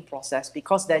thinking process,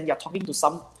 because then you're talking to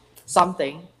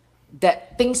something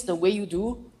that thinks the way you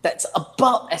do, that's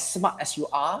about as smart as you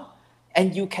are,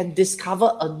 and you can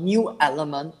discover a new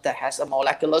element that has a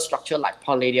molecular structure like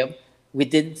palladium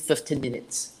within 15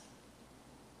 minutes.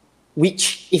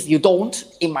 Which, if you don't,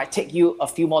 it might take you a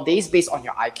few more days based on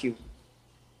your IQ.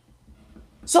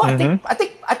 So I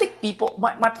think people.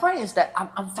 My point is that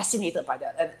I'm fascinated by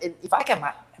that, and if I get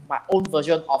my own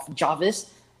version of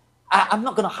Jarvis, I'm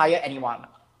not gonna hire anyone.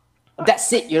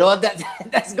 That's it.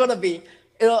 That's gonna be.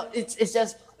 It's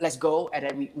just let's go, and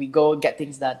then we go get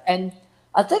things done. And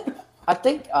I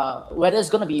think whether it's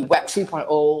gonna be Web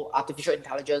 3.0, artificial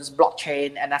intelligence,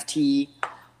 blockchain, NFT,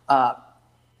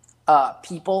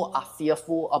 people are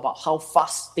fearful about how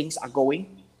fast things are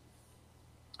going.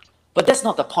 But that's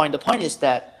not the point. The point is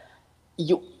that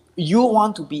you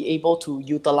want to be able to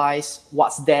utilize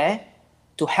what's there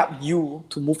to help you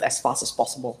to move as fast as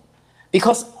possible.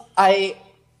 Because I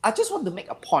just want to make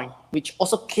a point, which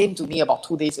also came to me about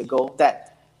 2 days ago,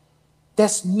 that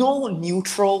there's no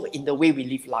neutral in the way we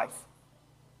live life.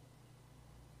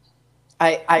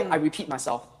 I repeat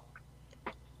myself.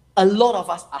 A lot of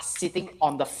us are sitting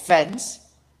on the fence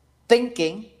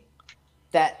thinking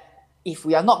that if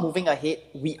we are not moving ahead,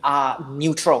 we are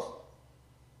neutral.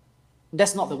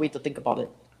 That's not the way to think about it.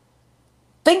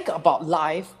 Think about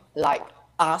life like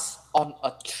us on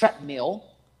a treadmill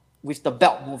with the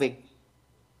belt moving.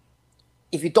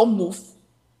 If you don't move,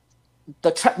 the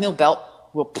treadmill belt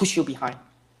will push you behind.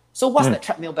 So what's the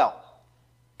treadmill belt?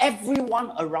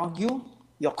 Everyone around you,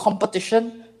 your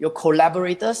competition, your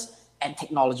collaborators, and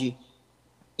technology.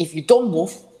 If you don't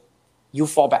move, you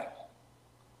fall back.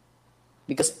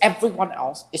 Because everyone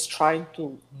else is trying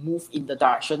to move in the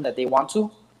direction that they want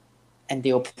to, and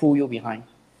they will pull you behind.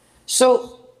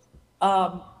 So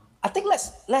I think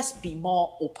let's be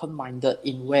more open-minded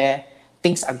in where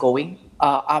things are going.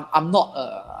 I'm not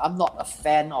a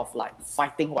fan of like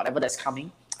fighting whatever that's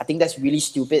coming. I think that's really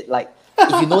stupid. Like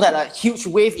if you know that a huge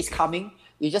wave is coming,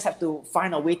 you just have to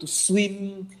find a way to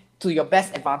swim to your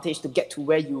best advantage to get to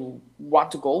where you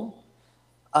want to go.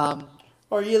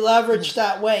 Or you leverage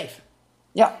that wave.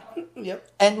 Yeah. Yep.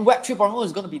 And Web 3.0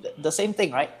 is going to be the same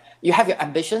thing, right? You have your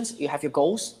ambitions, you have your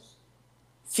goals.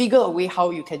 Figure a way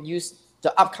how you can use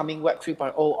the upcoming Web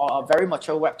 3.0 or a very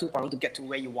mature Web 2.0 to get to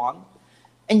where you want,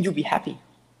 and you'll be happy.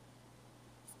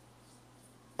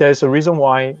 There's a reason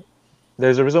why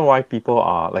people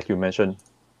are, like you mentioned,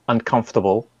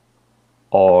 uncomfortable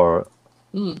or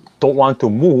don't want to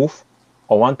move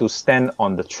or want to stand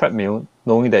on the treadmill,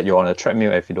 knowing that you're on a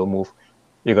treadmill. If you don't move,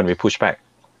 you're going to be pushed back.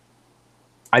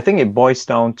 I think it boils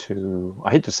down to,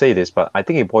 I hate to say this, but I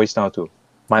think it boils down to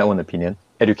my own opinion.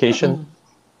 Education.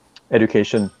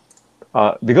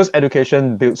 Because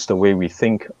education builds the way we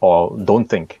think or don't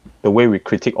think, the way we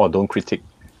critique or don't critique,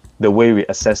 the way we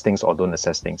assess things or don't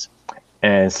assess things.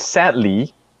 And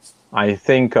sadly, I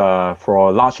think for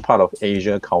a large part of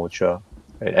Asia culture,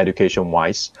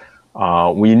 education-wise,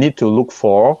 we need to look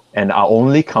for and are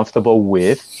only comfortable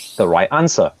with the right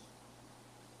answer.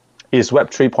 Is Web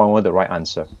 3.1 the right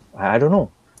answer? I don't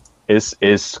know. Is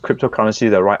cryptocurrency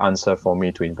the right answer for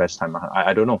me to invest time?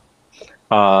 I don't know.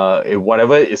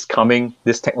 Whatever is coming,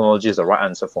 this technology is the right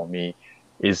answer for me.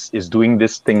 Is doing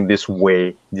this thing this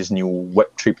way, this new Web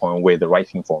 3.0 way, the right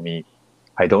thing for me?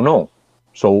 I don't know.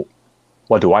 So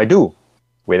what do?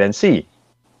 Wait and see.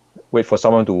 Wait for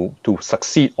someone to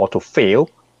succeed or to fail.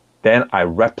 Then I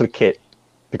replicate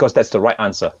because that's the right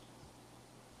answer.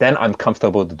 Then I'm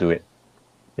comfortable to do it.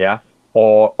 Yeah,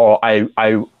 or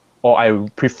I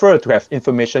prefer to have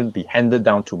information be handed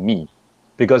down to me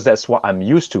because that's what I'm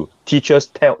used to. Teachers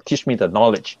teach me the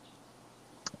knowledge.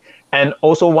 And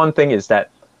also one thing is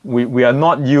that we are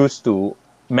not used to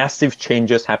massive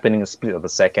changes happening in a split of a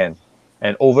second.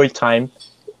 And over time,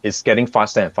 it's getting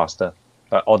faster and faster,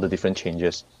 all the different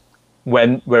changes.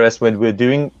 Whereas when we're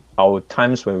doing our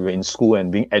times when we were in school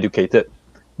and being educated,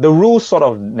 the rules sort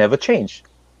of never change.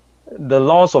 The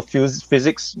laws of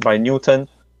physics by Newton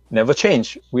never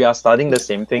change. We are studying the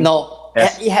same thing. No,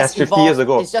 it has 50 evolved. years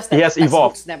ago. It's just that it has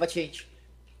evolved. Never change.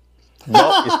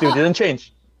 No, it still didn't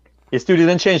change. It still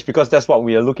didn't change because that's what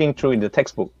we are looking through in the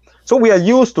textbook. So we are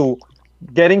used to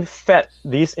getting fed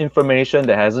this information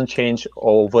that hasn't changed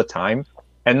over time.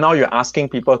 And now you're asking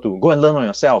people to go and learn on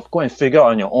yourself, go and figure out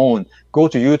on your own, go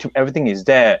to YouTube, everything is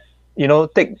there.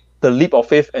 Take the leap of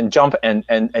faith and jump and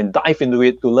dive into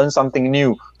it to learn something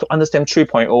new, to understand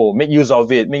 3.0, make use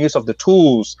of it, make use of the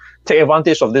tools, take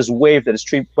advantage of this wave that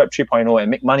is Web 3.0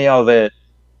 and make money out of it,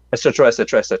 etc.,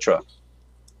 etc., etc.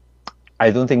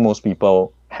 I don't think most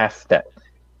people have that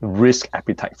risk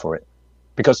appetite for it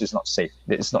because it's not safe,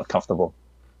 it's not comfortable.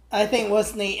 I think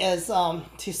what's neat is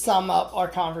to sum up our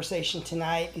conversation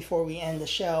tonight before we end the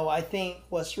show, I think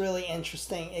what's really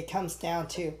interesting, it comes down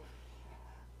to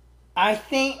I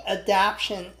think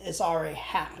adoption is already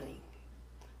happening.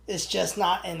 It's just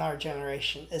not in our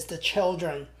generation. It's the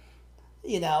children.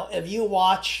 If you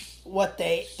watch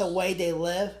the way they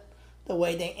live, the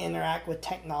way they interact with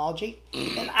technology,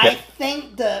 and I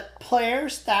think the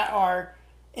players that are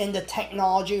in the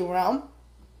technology realm,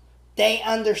 they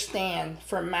understand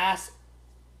for mass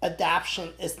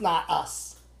adoption, it's not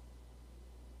us.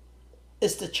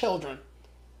 It's the children.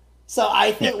 So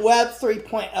I think Web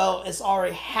 3.0 is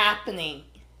already happening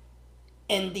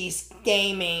in these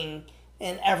gaming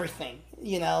and everything.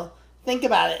 Think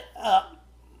about it.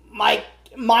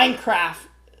 Minecraft,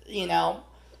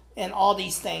 and all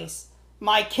these things.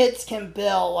 My kids can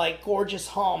build like gorgeous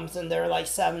homes, and they're like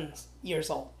 7 years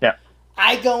old. Yeah.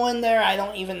 I go in there, I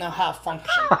don't even know how to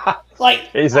function. I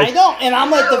Exactly. don't, and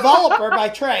I'm a developer by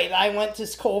trade. I went to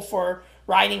school for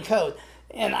writing code,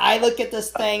 and I look at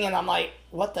this thing, and I'm like,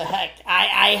 what the heck?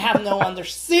 I have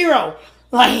zero.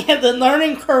 Like, the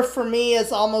learning curve for me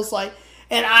is almost like,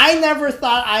 and I never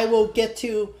thought I will get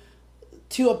to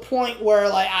a point where,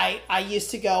 like, I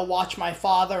used to go watch my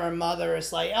father and mother.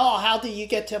 It's like, oh, how do you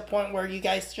get to a point where you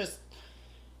guys just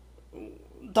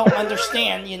don't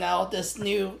understand, this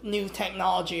new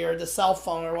technology or the cell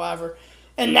phone or whatever.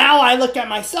 And now I look at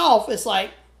myself, it's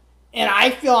like, and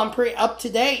I feel I'm pretty up to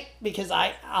date because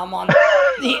I'm on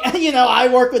I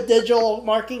work with digital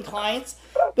marketing clients,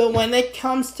 but when it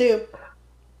comes to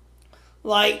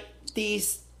like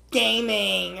these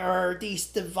gaming or these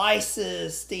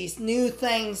devices, these new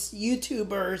things,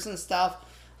 YouTubers and stuff,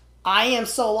 I am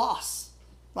so lost.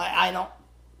 Like, I don't,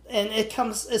 and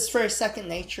it's very second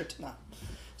nature to them.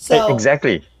 So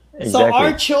Exactly. So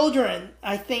our children,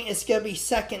 I think it's going to be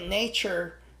second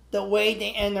nature, the way they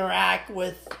interact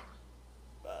with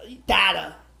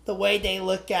data, the way they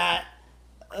look at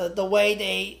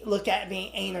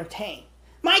being entertained.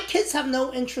 My kids have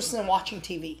no interest in watching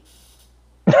TV.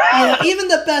 Even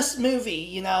the best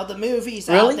movie, the movies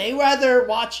out, they rather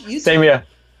watch YouTube. Same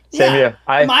here.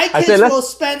 My kids will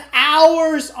spend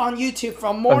hours on YouTube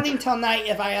from morning till night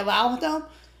if I allow them,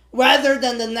 rather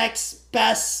than the next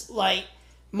best like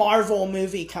Marvel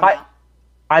movie come out.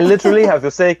 I literally have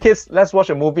to say, kids, let's watch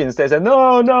a movie instead. Say,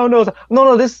 no,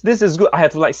 this is good. I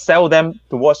have to like sell them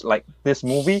to watch like this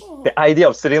movie. The idea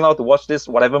of sitting down to watch this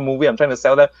whatever movie I'm trying to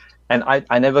sell them, and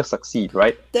I never succeed,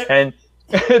 right? And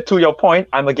to your point,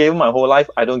 I'm a gamer my whole life.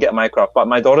 I don't get Minecraft, but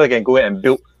my daughter can go and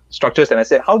build structures. And I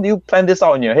said, how do you plan this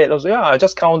out in your head? I was like, I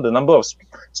just count the number of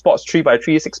spots, 3x3,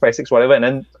 6x6, whatever, and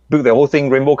then build the whole thing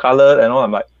rainbow colored and all.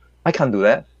 I'm like, I can't do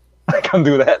that.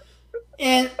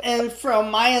 And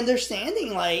from my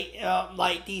understanding,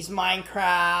 like these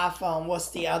Minecraft, what's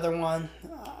the other one?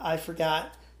 I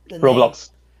forgot the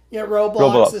Roblox. Name. Yeah,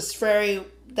 Roblox is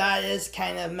that is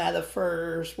kind of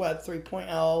metaverse, Web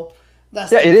 3.0. That's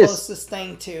the closest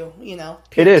thing to,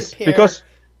 it is because,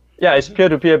 it's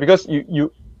peer-to-peer because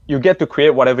you get to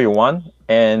create whatever you want,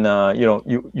 and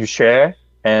you share,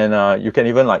 and you can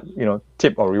even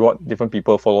tip or reward different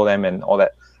people, follow them and all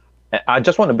that. I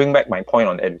just want to bring back my point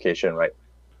on education, right?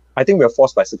 I think we are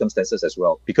forced by circumstances as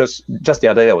well, because just the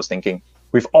other day I was thinking,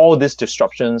 with all these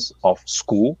disruptions of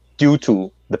school due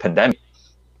to the pandemic,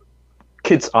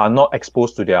 kids are not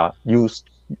exposed to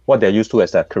what they're used to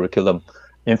as their curriculum.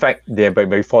 In fact, they're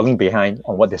very falling behind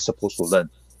on what they're supposed to learn.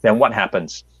 Then what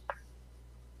happens?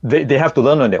 They have to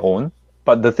learn on their own,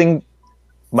 but the thing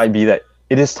might be that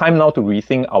it is time now to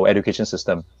rethink our education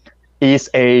system. Is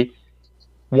a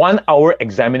 1 hour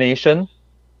examination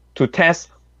to test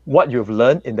what you've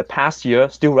learned in the past year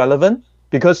still relevant?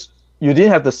 Because you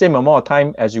didn't have the same amount of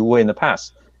time as you were in the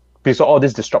past because of all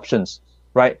these disruptions,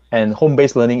 right? And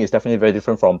home-based learning is definitely very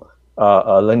different from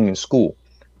learning in school.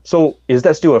 So is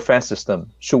that still a fair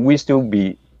system? Should we still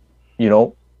be,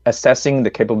 assessing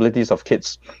the capabilities of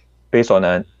kids based on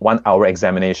a 1 hour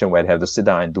examination where they have to sit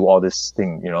down and do all this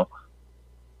thing,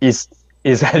 Is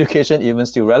education even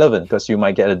still relevant? Because you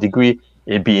might get a degree,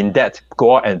 be in debt,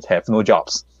 go out and have no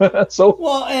jobs. And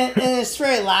it's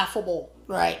very laughable,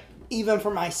 right? Even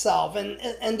for myself,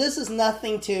 and this is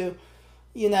nothing to,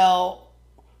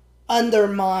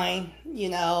 undermine,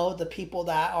 the people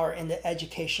that are in the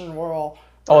education world.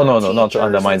 Oh no, not to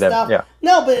undermine them. Yeah.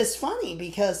 No, but it's funny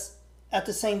because at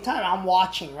the same time I'm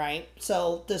watching, right?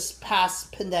 So this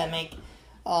past pandemic,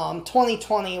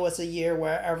 2020 was a year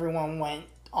where everyone went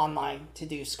online to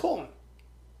do schooling.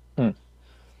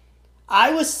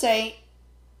 I would say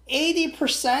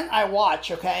 80% I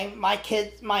watch, okay? My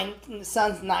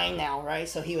son's 9 now, right?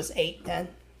 So he was 8 then.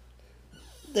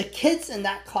 The kids in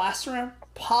that classroom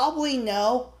probably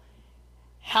know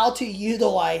how to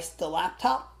utilize the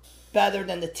laptop better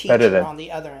than the teacher on the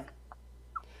other end.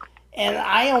 And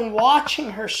I am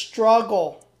watching her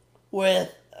struggle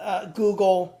with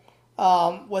Google,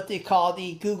 what they call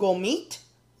the Google Meet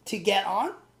to get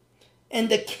on. And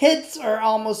the kids are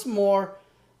almost more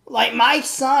like my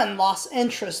son lost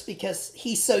interest because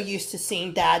he's so used to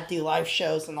seeing dad do live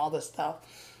shows and all this stuff.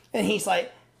 And he's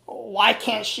like, why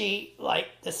can't she, like,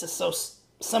 this is so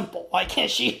simple. Why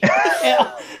can't she,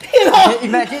 I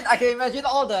can imagine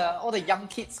all the young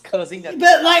kids cursing that.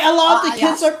 But like a lot of the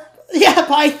kids are,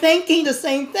 by thinking the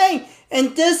same thing.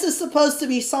 And this is supposed to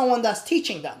be someone that's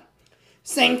teaching them.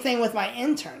 Same thing with my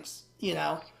interns,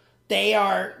 They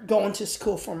are going to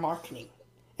school for marketing.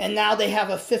 And now they have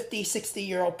a 50,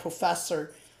 60-year-old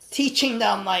professor teaching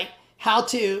them like how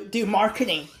to do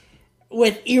marketing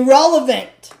with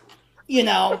irrelevant,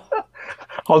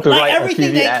 How to like write everything a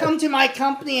TV they ad. come to my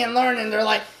company and learn, and they're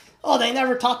like, oh, they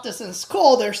never taught this in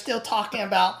school. They're still talking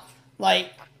about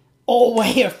like old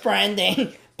way of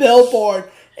branding, billboard,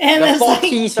 and The it's four like,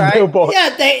 Ps, right? Billboard.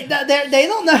 yeah, they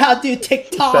don't know how to do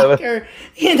TikTok or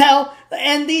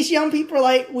and these young people are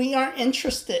like, we aren't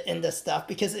interested in this stuff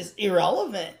because it's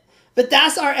irrelevant. But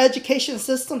that's our education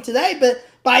system today. But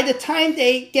by the time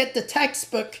they get the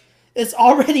textbook, it's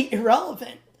already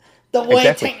irrelevant. The way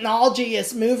Exactly. technology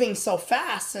is moving so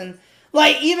fast, and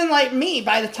like even like me,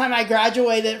 by the time I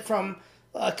graduated from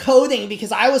coding,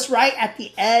 because I was right at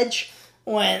the edge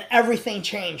when everything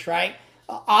changed, right?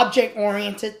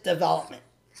 Object-oriented development,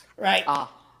 right?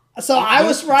 So I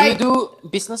was right. Do you do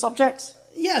business objects?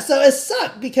 Yeah, so it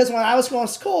sucked because when I was going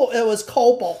to school, it was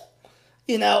COBOL.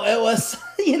 It was,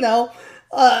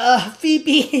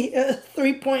 Phoebe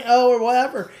 3.0 or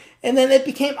whatever. And then it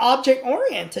became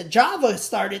object-oriented. Java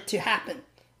started to happen,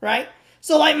 right?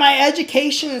 So, like, my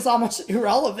education is almost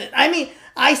irrelevant. I mean,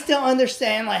 I still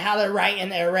understand, like, how to write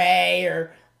an array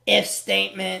or if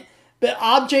statement, but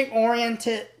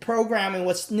object-oriented programming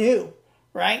was new,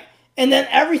 right? And then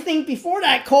everything before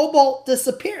that, COBOL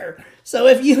disappeared. So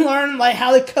if you learn, like,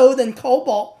 how to code in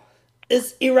COBOL,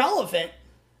 it's irrelevant,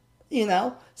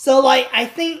 So, like, I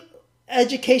think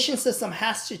education system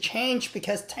has to change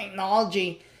because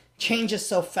technology changes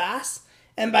so fast.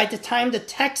 And by the time the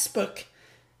textbook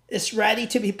is ready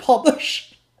to be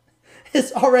published,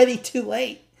 it's already too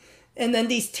late. And then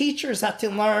these teachers have to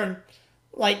learn,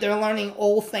 like, they're learning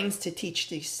old things to teach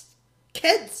these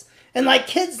kids. And, like,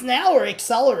 kids now are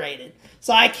accelerated.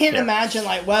 So I can't imagine,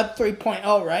 like, Web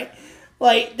 3.0, right?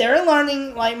 Like, they're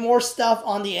learning, like, more stuff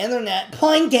on the internet,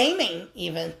 playing gaming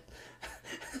even,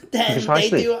 than Precisely.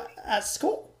 they do at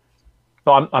school.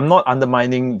 No, I'm not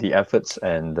undermining the efforts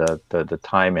and the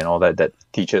time and all that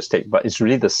teachers take, but it's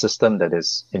really the system that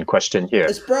is in question here.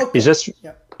 It's broken.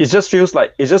 It just feels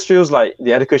like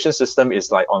the education system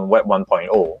is like on Web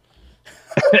 1.0,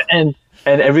 and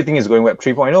everything is going Web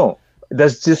 3.0.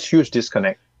 There's this huge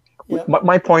disconnect. Yep.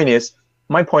 My point is,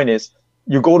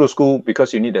 you go to school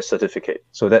because you need a certificate,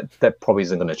 so that probably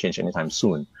isn't going to change anytime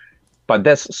soon. But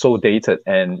that's so dated,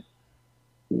 and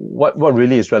what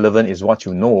really is relevant is what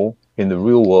you know in the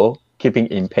real world, keeping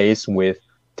in pace with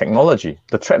technology.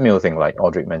 The treadmill thing, like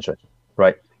Audric mentioned,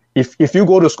 right? If you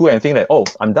go to school and think that, oh,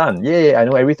 I'm done, yeah, I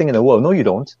know everything in the world. No, you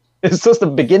don't. It's just the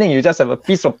beginning. You just have a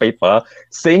piece of paper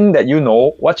saying that you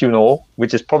know what you know,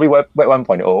 which is probably Web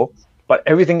 1.0, but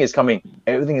everything is coming.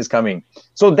 Everything is coming.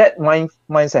 So that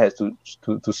mindset has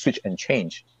to switch and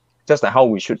change. Just like how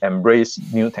we should embrace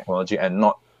new technology and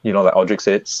not, like Audric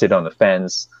said, sit on the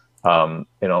fence.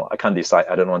 I can't decide.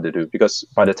 I don't want to do, because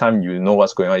by the time you know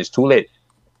what's going on, it's too late.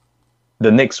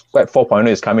 The next Web 4.0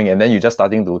 is coming, and then you're just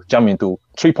starting to jump into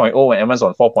 3.0 and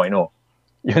Amazon 4.0.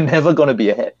 You're never going to be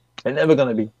ahead. You're never going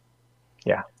to be.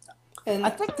 Yeah. And I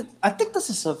think this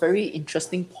is a very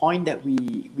interesting point that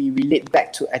we relate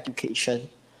back to education.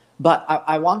 But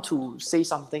I want to say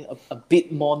something a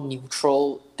bit more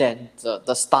neutral than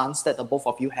the stance that the both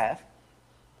of you have.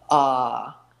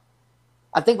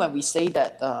 I think when we say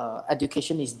that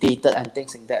education is dated and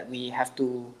things like that, we have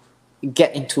to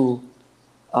get into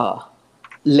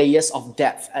layers of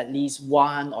depth, at least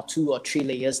 1 or 2 or 3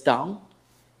 layers down.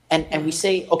 And we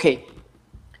say, okay,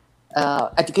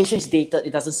 education is dated,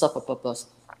 it doesn't serve a purpose.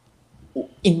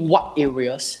 In what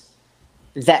areas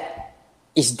that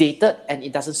is dated and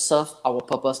it doesn't serve our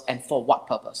purpose, and for what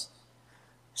purpose?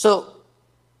 So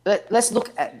let's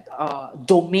look at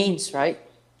domains, right?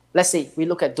 Let's say we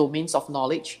look at domains of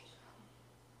knowledge.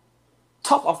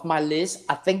 Top of my list,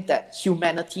 I think that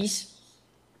humanities,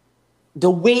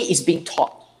 the way it's being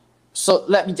taught. So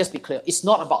let me just be clear. It's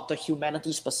not about the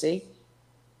humanities per se,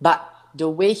 but the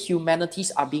way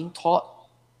humanities are being taught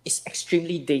is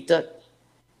extremely dated,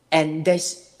 and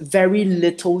there's very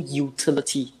little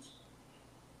utility.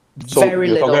 So Very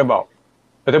you're little. talking about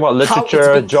But about it's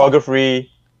literature, being taught.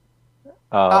 geography,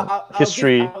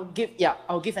 history.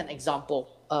 I'll give an example.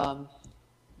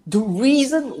 The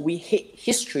reason we hate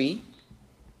history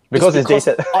Because is it's because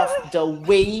dated. of the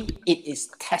way it is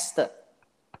tested.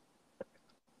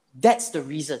 That's the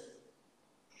reason.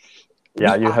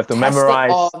 Yeah, We you are have to tested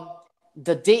memorize on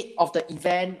the date of the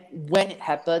event, when it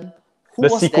happened, who the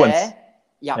was sequence. there.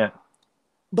 Yeah.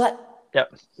 But Yeah.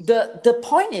 the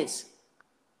point is,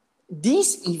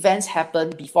 these events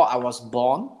happened before I was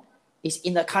born. It's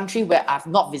in a country where I've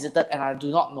not visited and I do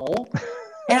not know.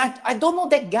 And I don't know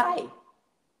that guy.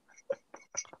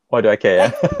 Why do I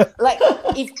care? Like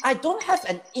if I don't have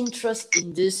an interest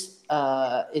in this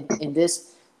in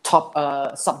this top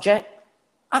subject,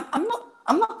 I'm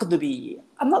not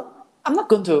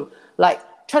going to like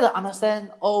try to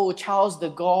understand. Oh, Charles de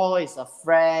Gaulle is a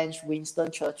French,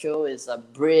 Winston Churchill is a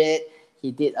Brit.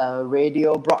 He did a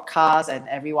radio broadcast and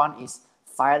everyone is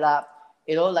fired up.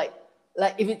 You know, like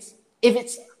if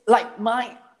it's like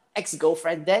my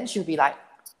ex-girlfriend, then she'll be like,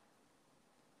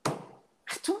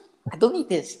 I don't need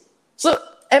this. So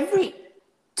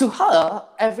to her,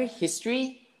 every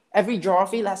history, every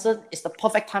geography lesson is the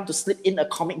perfect time to slip in a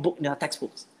comic book in her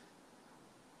textbooks.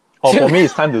 Oh, for me,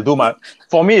 it's time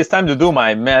to do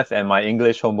my math and my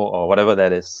English homework or whatever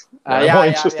that is. I'm more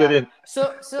interested in.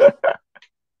 So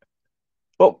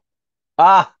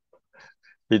Oh,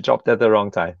 he dropped at the wrong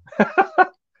time.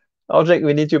 Aldrich,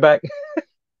 we need you back.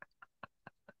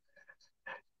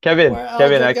 Kevin,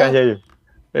 I can't hear you.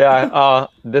 Yeah,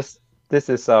 this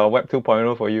is Web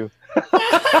 2.0 for you.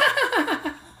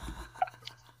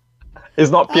 It's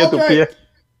not peer-to-peer.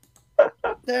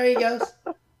 There he goes.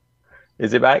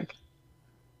 Is it back?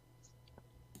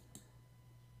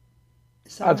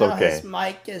 Somehow That's okay. His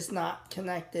mic is not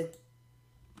connected.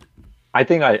 I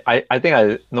think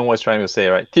I know what's trying to say,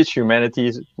 right? Teach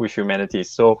humanities with humanities.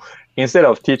 So instead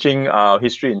of teaching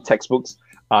history in textbooks,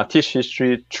 teach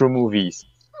history through movies.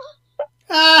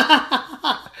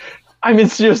 I mean,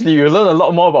 seriously, you learn a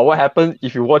lot more about what happened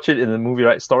if you watch it in the movie,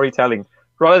 right? Storytelling,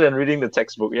 rather than reading the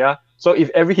textbook, yeah? So if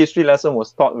every history lesson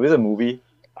was taught with a movie,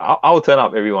 I'll turn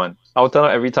up, everyone. I'll turn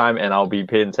up every time and I'll be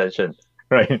paying attention,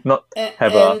 right?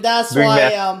 And that's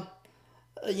why,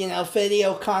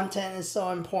 video content is so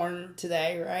important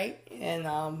today, right? And,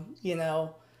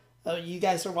 you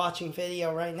guys are watching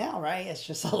video right now, right? It's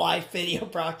just a live video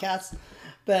broadcast.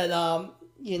 But,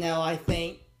 I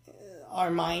think our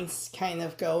minds kind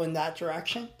of go in that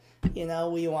direction.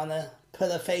 We want to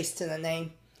put a face to the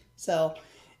name. So,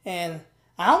 and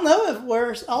I don't know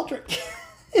where's Aldrich.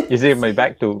 Is it my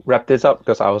back to wrap this up?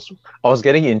 Because I was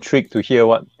getting intrigued to hear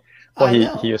what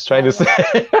he was trying to say.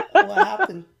 What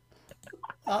happened?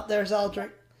 Oh, there's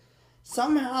Aldrich.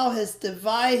 Somehow his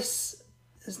device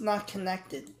is not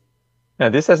connected. Now,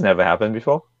 this has never happened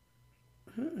before.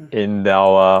 In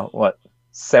our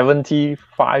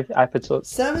 75 episodes.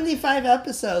 75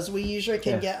 episodes, we usually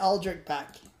can get Aldrich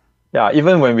back. Yeah,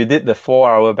 even when we did the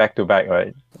 4-hour back-to-back,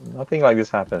 right? Nothing like this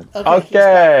happened.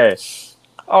 Okay.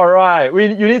 All right.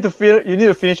 You need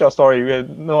to finish your story. We have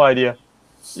no idea.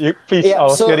 Please, I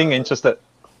was getting interested.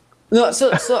 No,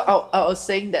 so I was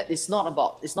saying that it's not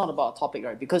about a topic,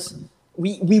 right? Because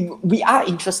we are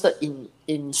interested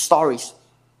in stories.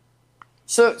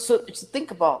 So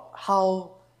think about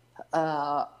how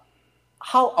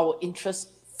our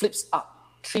interest flips up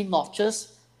 3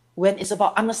 notches when it's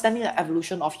about understanding the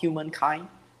evolution of humankind.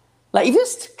 Like if you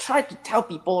try to tell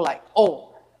people like,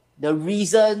 oh, the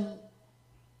reason,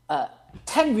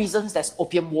 10 reasons there's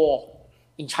Opium War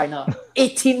in China,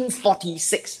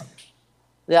 1846.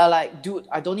 They are like, dude,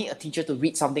 I don't need a teacher to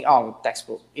read something out of a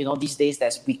textbook. These days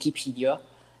there's Wikipedia,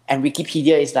 and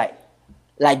Wikipedia is like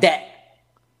that.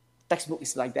 Textbook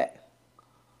is like that.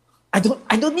 I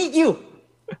don't need you.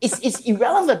 It's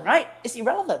irrelevant, right? It's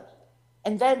irrelevant.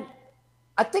 And then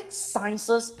I think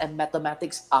sciences and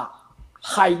mathematics are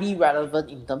highly relevant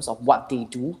in terms of what they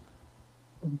do,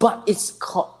 but it's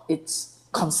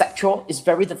conceptual. It's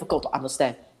very difficult to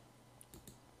understand.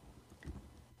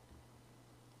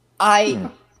 I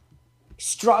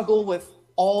struggle with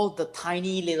all the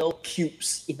tiny little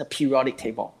cubes in the periodic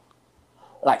table.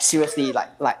 Like seriously,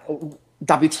 like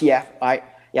WTF, right?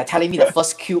 You're telling me the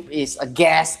first cube is a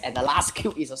gas and the last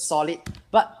cube is a solid.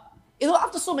 But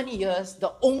after so many years,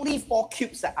 the only 4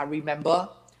 cubes that I remember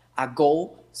are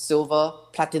gold, silver,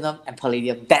 platinum, and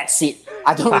palladium. That's it.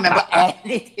 I don't remember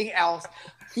anything else.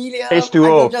 Helium,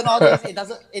 H2O. hydrogen, all this,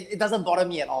 it doesn't bother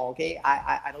me at all. Okay,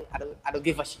 I don't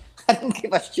give a I don't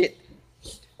give a shit.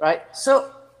 Right. So,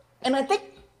 and I think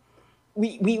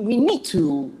we need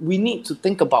to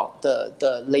think about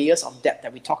the layers of depth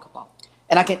that we talk about.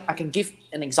 And I can give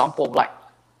an example. Like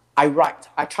I write.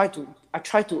 I try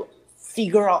to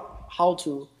figure out how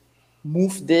to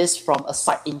move this from a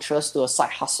side interest to a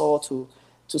side hustle to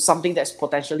something that's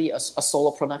potentially a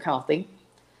solopreneur kind of thing.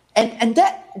 And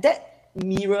that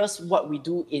mirrors what we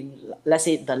do in, let's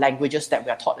say, the languages that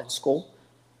we are taught in school.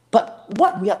 But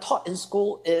what we are taught in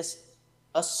school is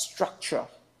a structure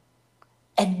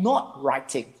and not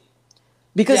writing.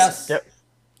 Because Yes.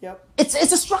 Yep. it's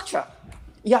a structure.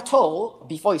 You're told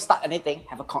before you start anything,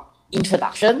 have a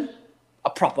introduction, a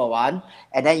proper one,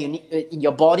 and then you need in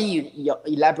your body, your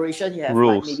elaboration, you have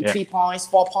Rules, like maybe 3 points,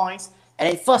 4 points, and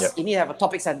then first you need to have a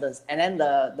topic sentence, and then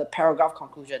the paragraph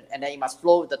conclusion, and then you must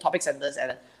flow with the topic sentence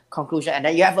and the conclusion, and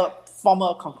then you have a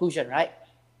formal conclusion, right?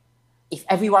 If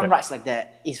everyone writes like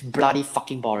that, it's bloody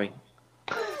fucking boring.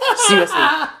 Seriously.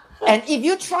 And if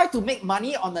you try to make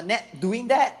money on the net doing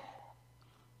that,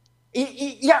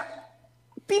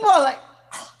 people are like,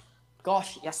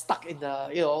 gosh, you're stuck in the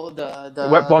the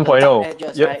Web 1.0. dark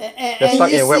edges, Yep. right? You're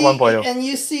stuck in Web 1.0. And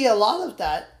you see a lot of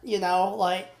that,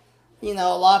 like, a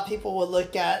lot of people would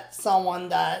look at someone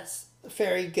that's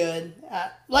very good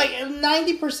at, like,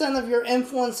 90% of your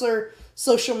influencer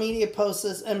social media posts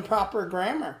is improper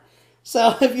grammar.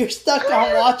 So if you're stuck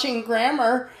on watching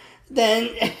grammar, then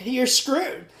you're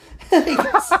screwed.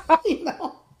 Because,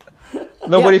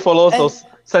 Nobody Yeah, follows and- those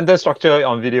sentence structure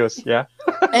on videos. Yeah.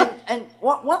 And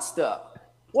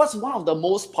what's one of the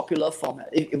most popular format?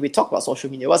 If we talk about social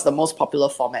media, what's the most popular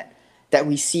format that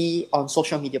we see on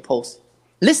social media posts?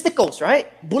 Listicles, right?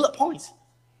 Bullet points.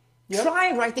 Yep.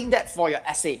 Try writing that for your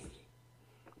essay.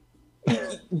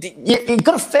 You're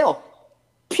gonna fail.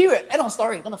 Period. End of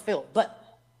story. You're gonna fail.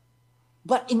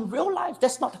 But in real life,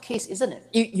 that's not the case, isn't it?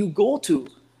 You go to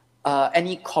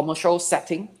any commercial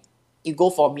setting, you go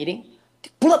for a meeting,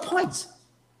 bullet points.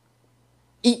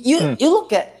 You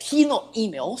look at keynote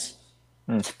emails,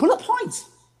 bullet points,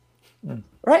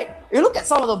 right? You look at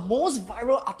some of the most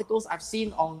viral articles I've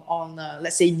seen on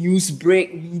let's say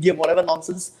Newsbreak, Medium, whatever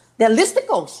nonsense. They're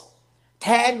listicles.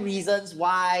 10 reasons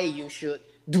why you should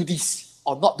do this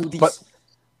or not do this.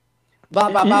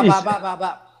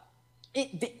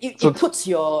 It puts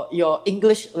your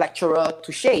English lecturer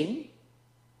to shame,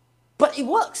 but it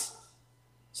works.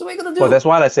 So what are you gonna do? Well, that's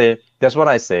what I say.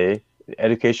 The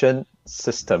education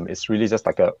system is really just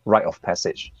like a rite of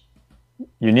passage.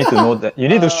 You need to know that you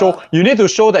need to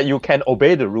show that you can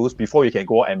obey the rules before you can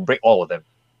go and break all of them.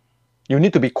 You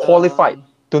need to be qualified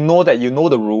to know that you know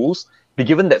the rules, be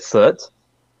given that cert,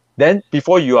 then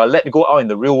before you are let go out in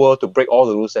the real world to break all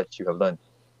the rules that you have learned.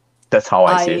 That's how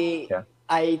I see it. Yeah.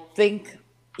 I think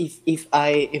if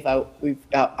I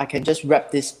can just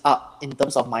wrap this up in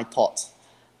terms of my thoughts.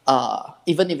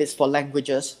 Even if it's for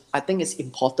languages, I think it's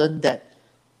important that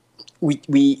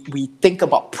we think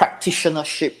about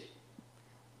practitionership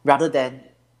rather than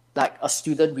like a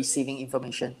student receiving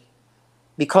information.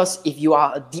 Because if you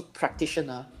are a deep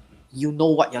practitioner, you know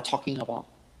what you're talking about.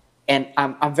 And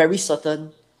I'm very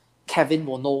certain Kevin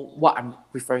will know what I'm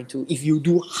referring to. If you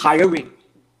do hiring,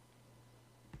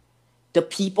 the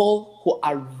people who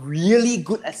are really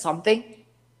good at something,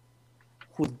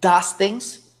 who does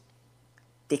things,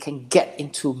 they can get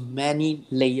into many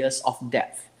layers of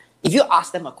depth. If you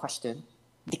ask them a question,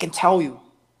 they can tell you,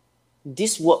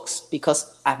 this works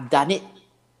because I've done it.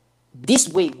 This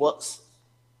way works.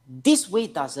 This way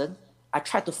doesn't. I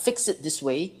tried to fix it this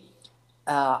way.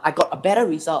 I got a better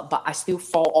result, but I still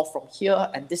fall off from here,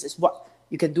 and this is what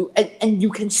you can do. And you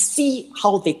can see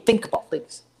how they think about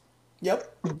things.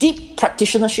 Yep. Deep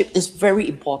practitionership is very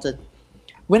important.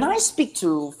 When I speak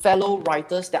to fellow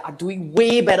writers that are doing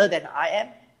way better than I am,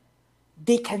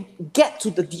 they can get to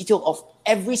the detail of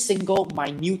every single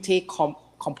minute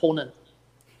component.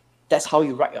 That's how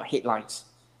you write your headlines.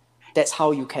 That's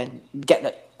how you can get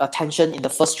the attention in the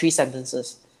first 3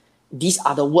 sentences. These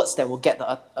are the words that will get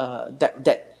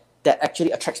that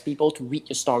actually attracts people to read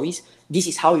your stories. This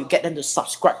is how you get them to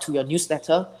subscribe to your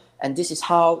newsletter, and this is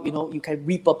how you can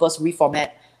repurpose,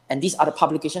 reformat, and these are the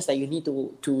publications that you need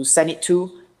to send it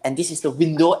to, and this is the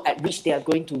window at which they are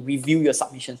going to review your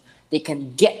submissions. They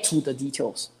can get to the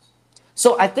details.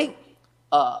 So I think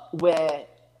where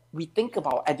we think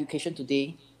about education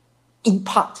today, in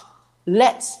part,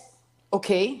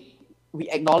 we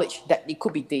acknowledge that it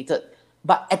could be dated,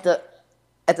 but at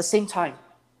the same time,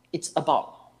 it's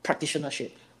about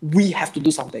practitionership. We have to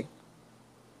do something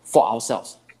for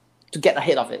ourselves to get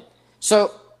ahead of it.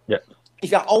 So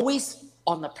if you're always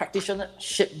on a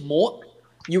practitionership mode,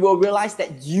 you will realize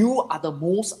that you are the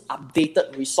most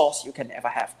updated resource you can ever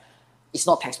have. It's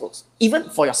not textbooks, even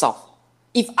for yourself.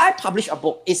 If I publish a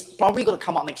book, it's probably going to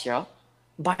come out next year.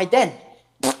 By then,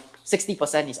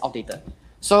 60% is outdated.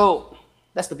 So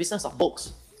that's the business of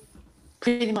books.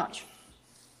 Pretty much.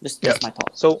 Just Yeah. my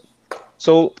thought.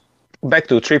 So back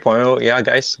to 3.0. Yeah,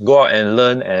 guys, go out and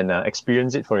learn and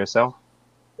experience it for yourself.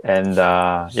 And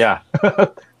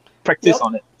practice Yep.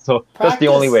 on it. So that's the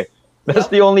only way. That's Yep.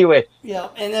 the only way. Yeah,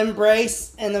 and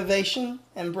embrace innovation,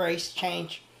 embrace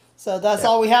change. So that's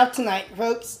all we have tonight,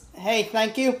 folks. Hey,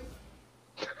 thank you.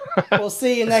 We'll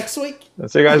see you next week.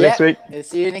 See you guys next week.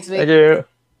 See you next week. Thank you.